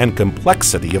and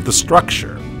complexity of the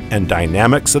structure and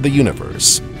dynamics of the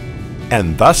universe,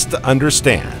 and thus to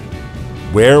understand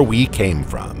where we came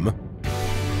from.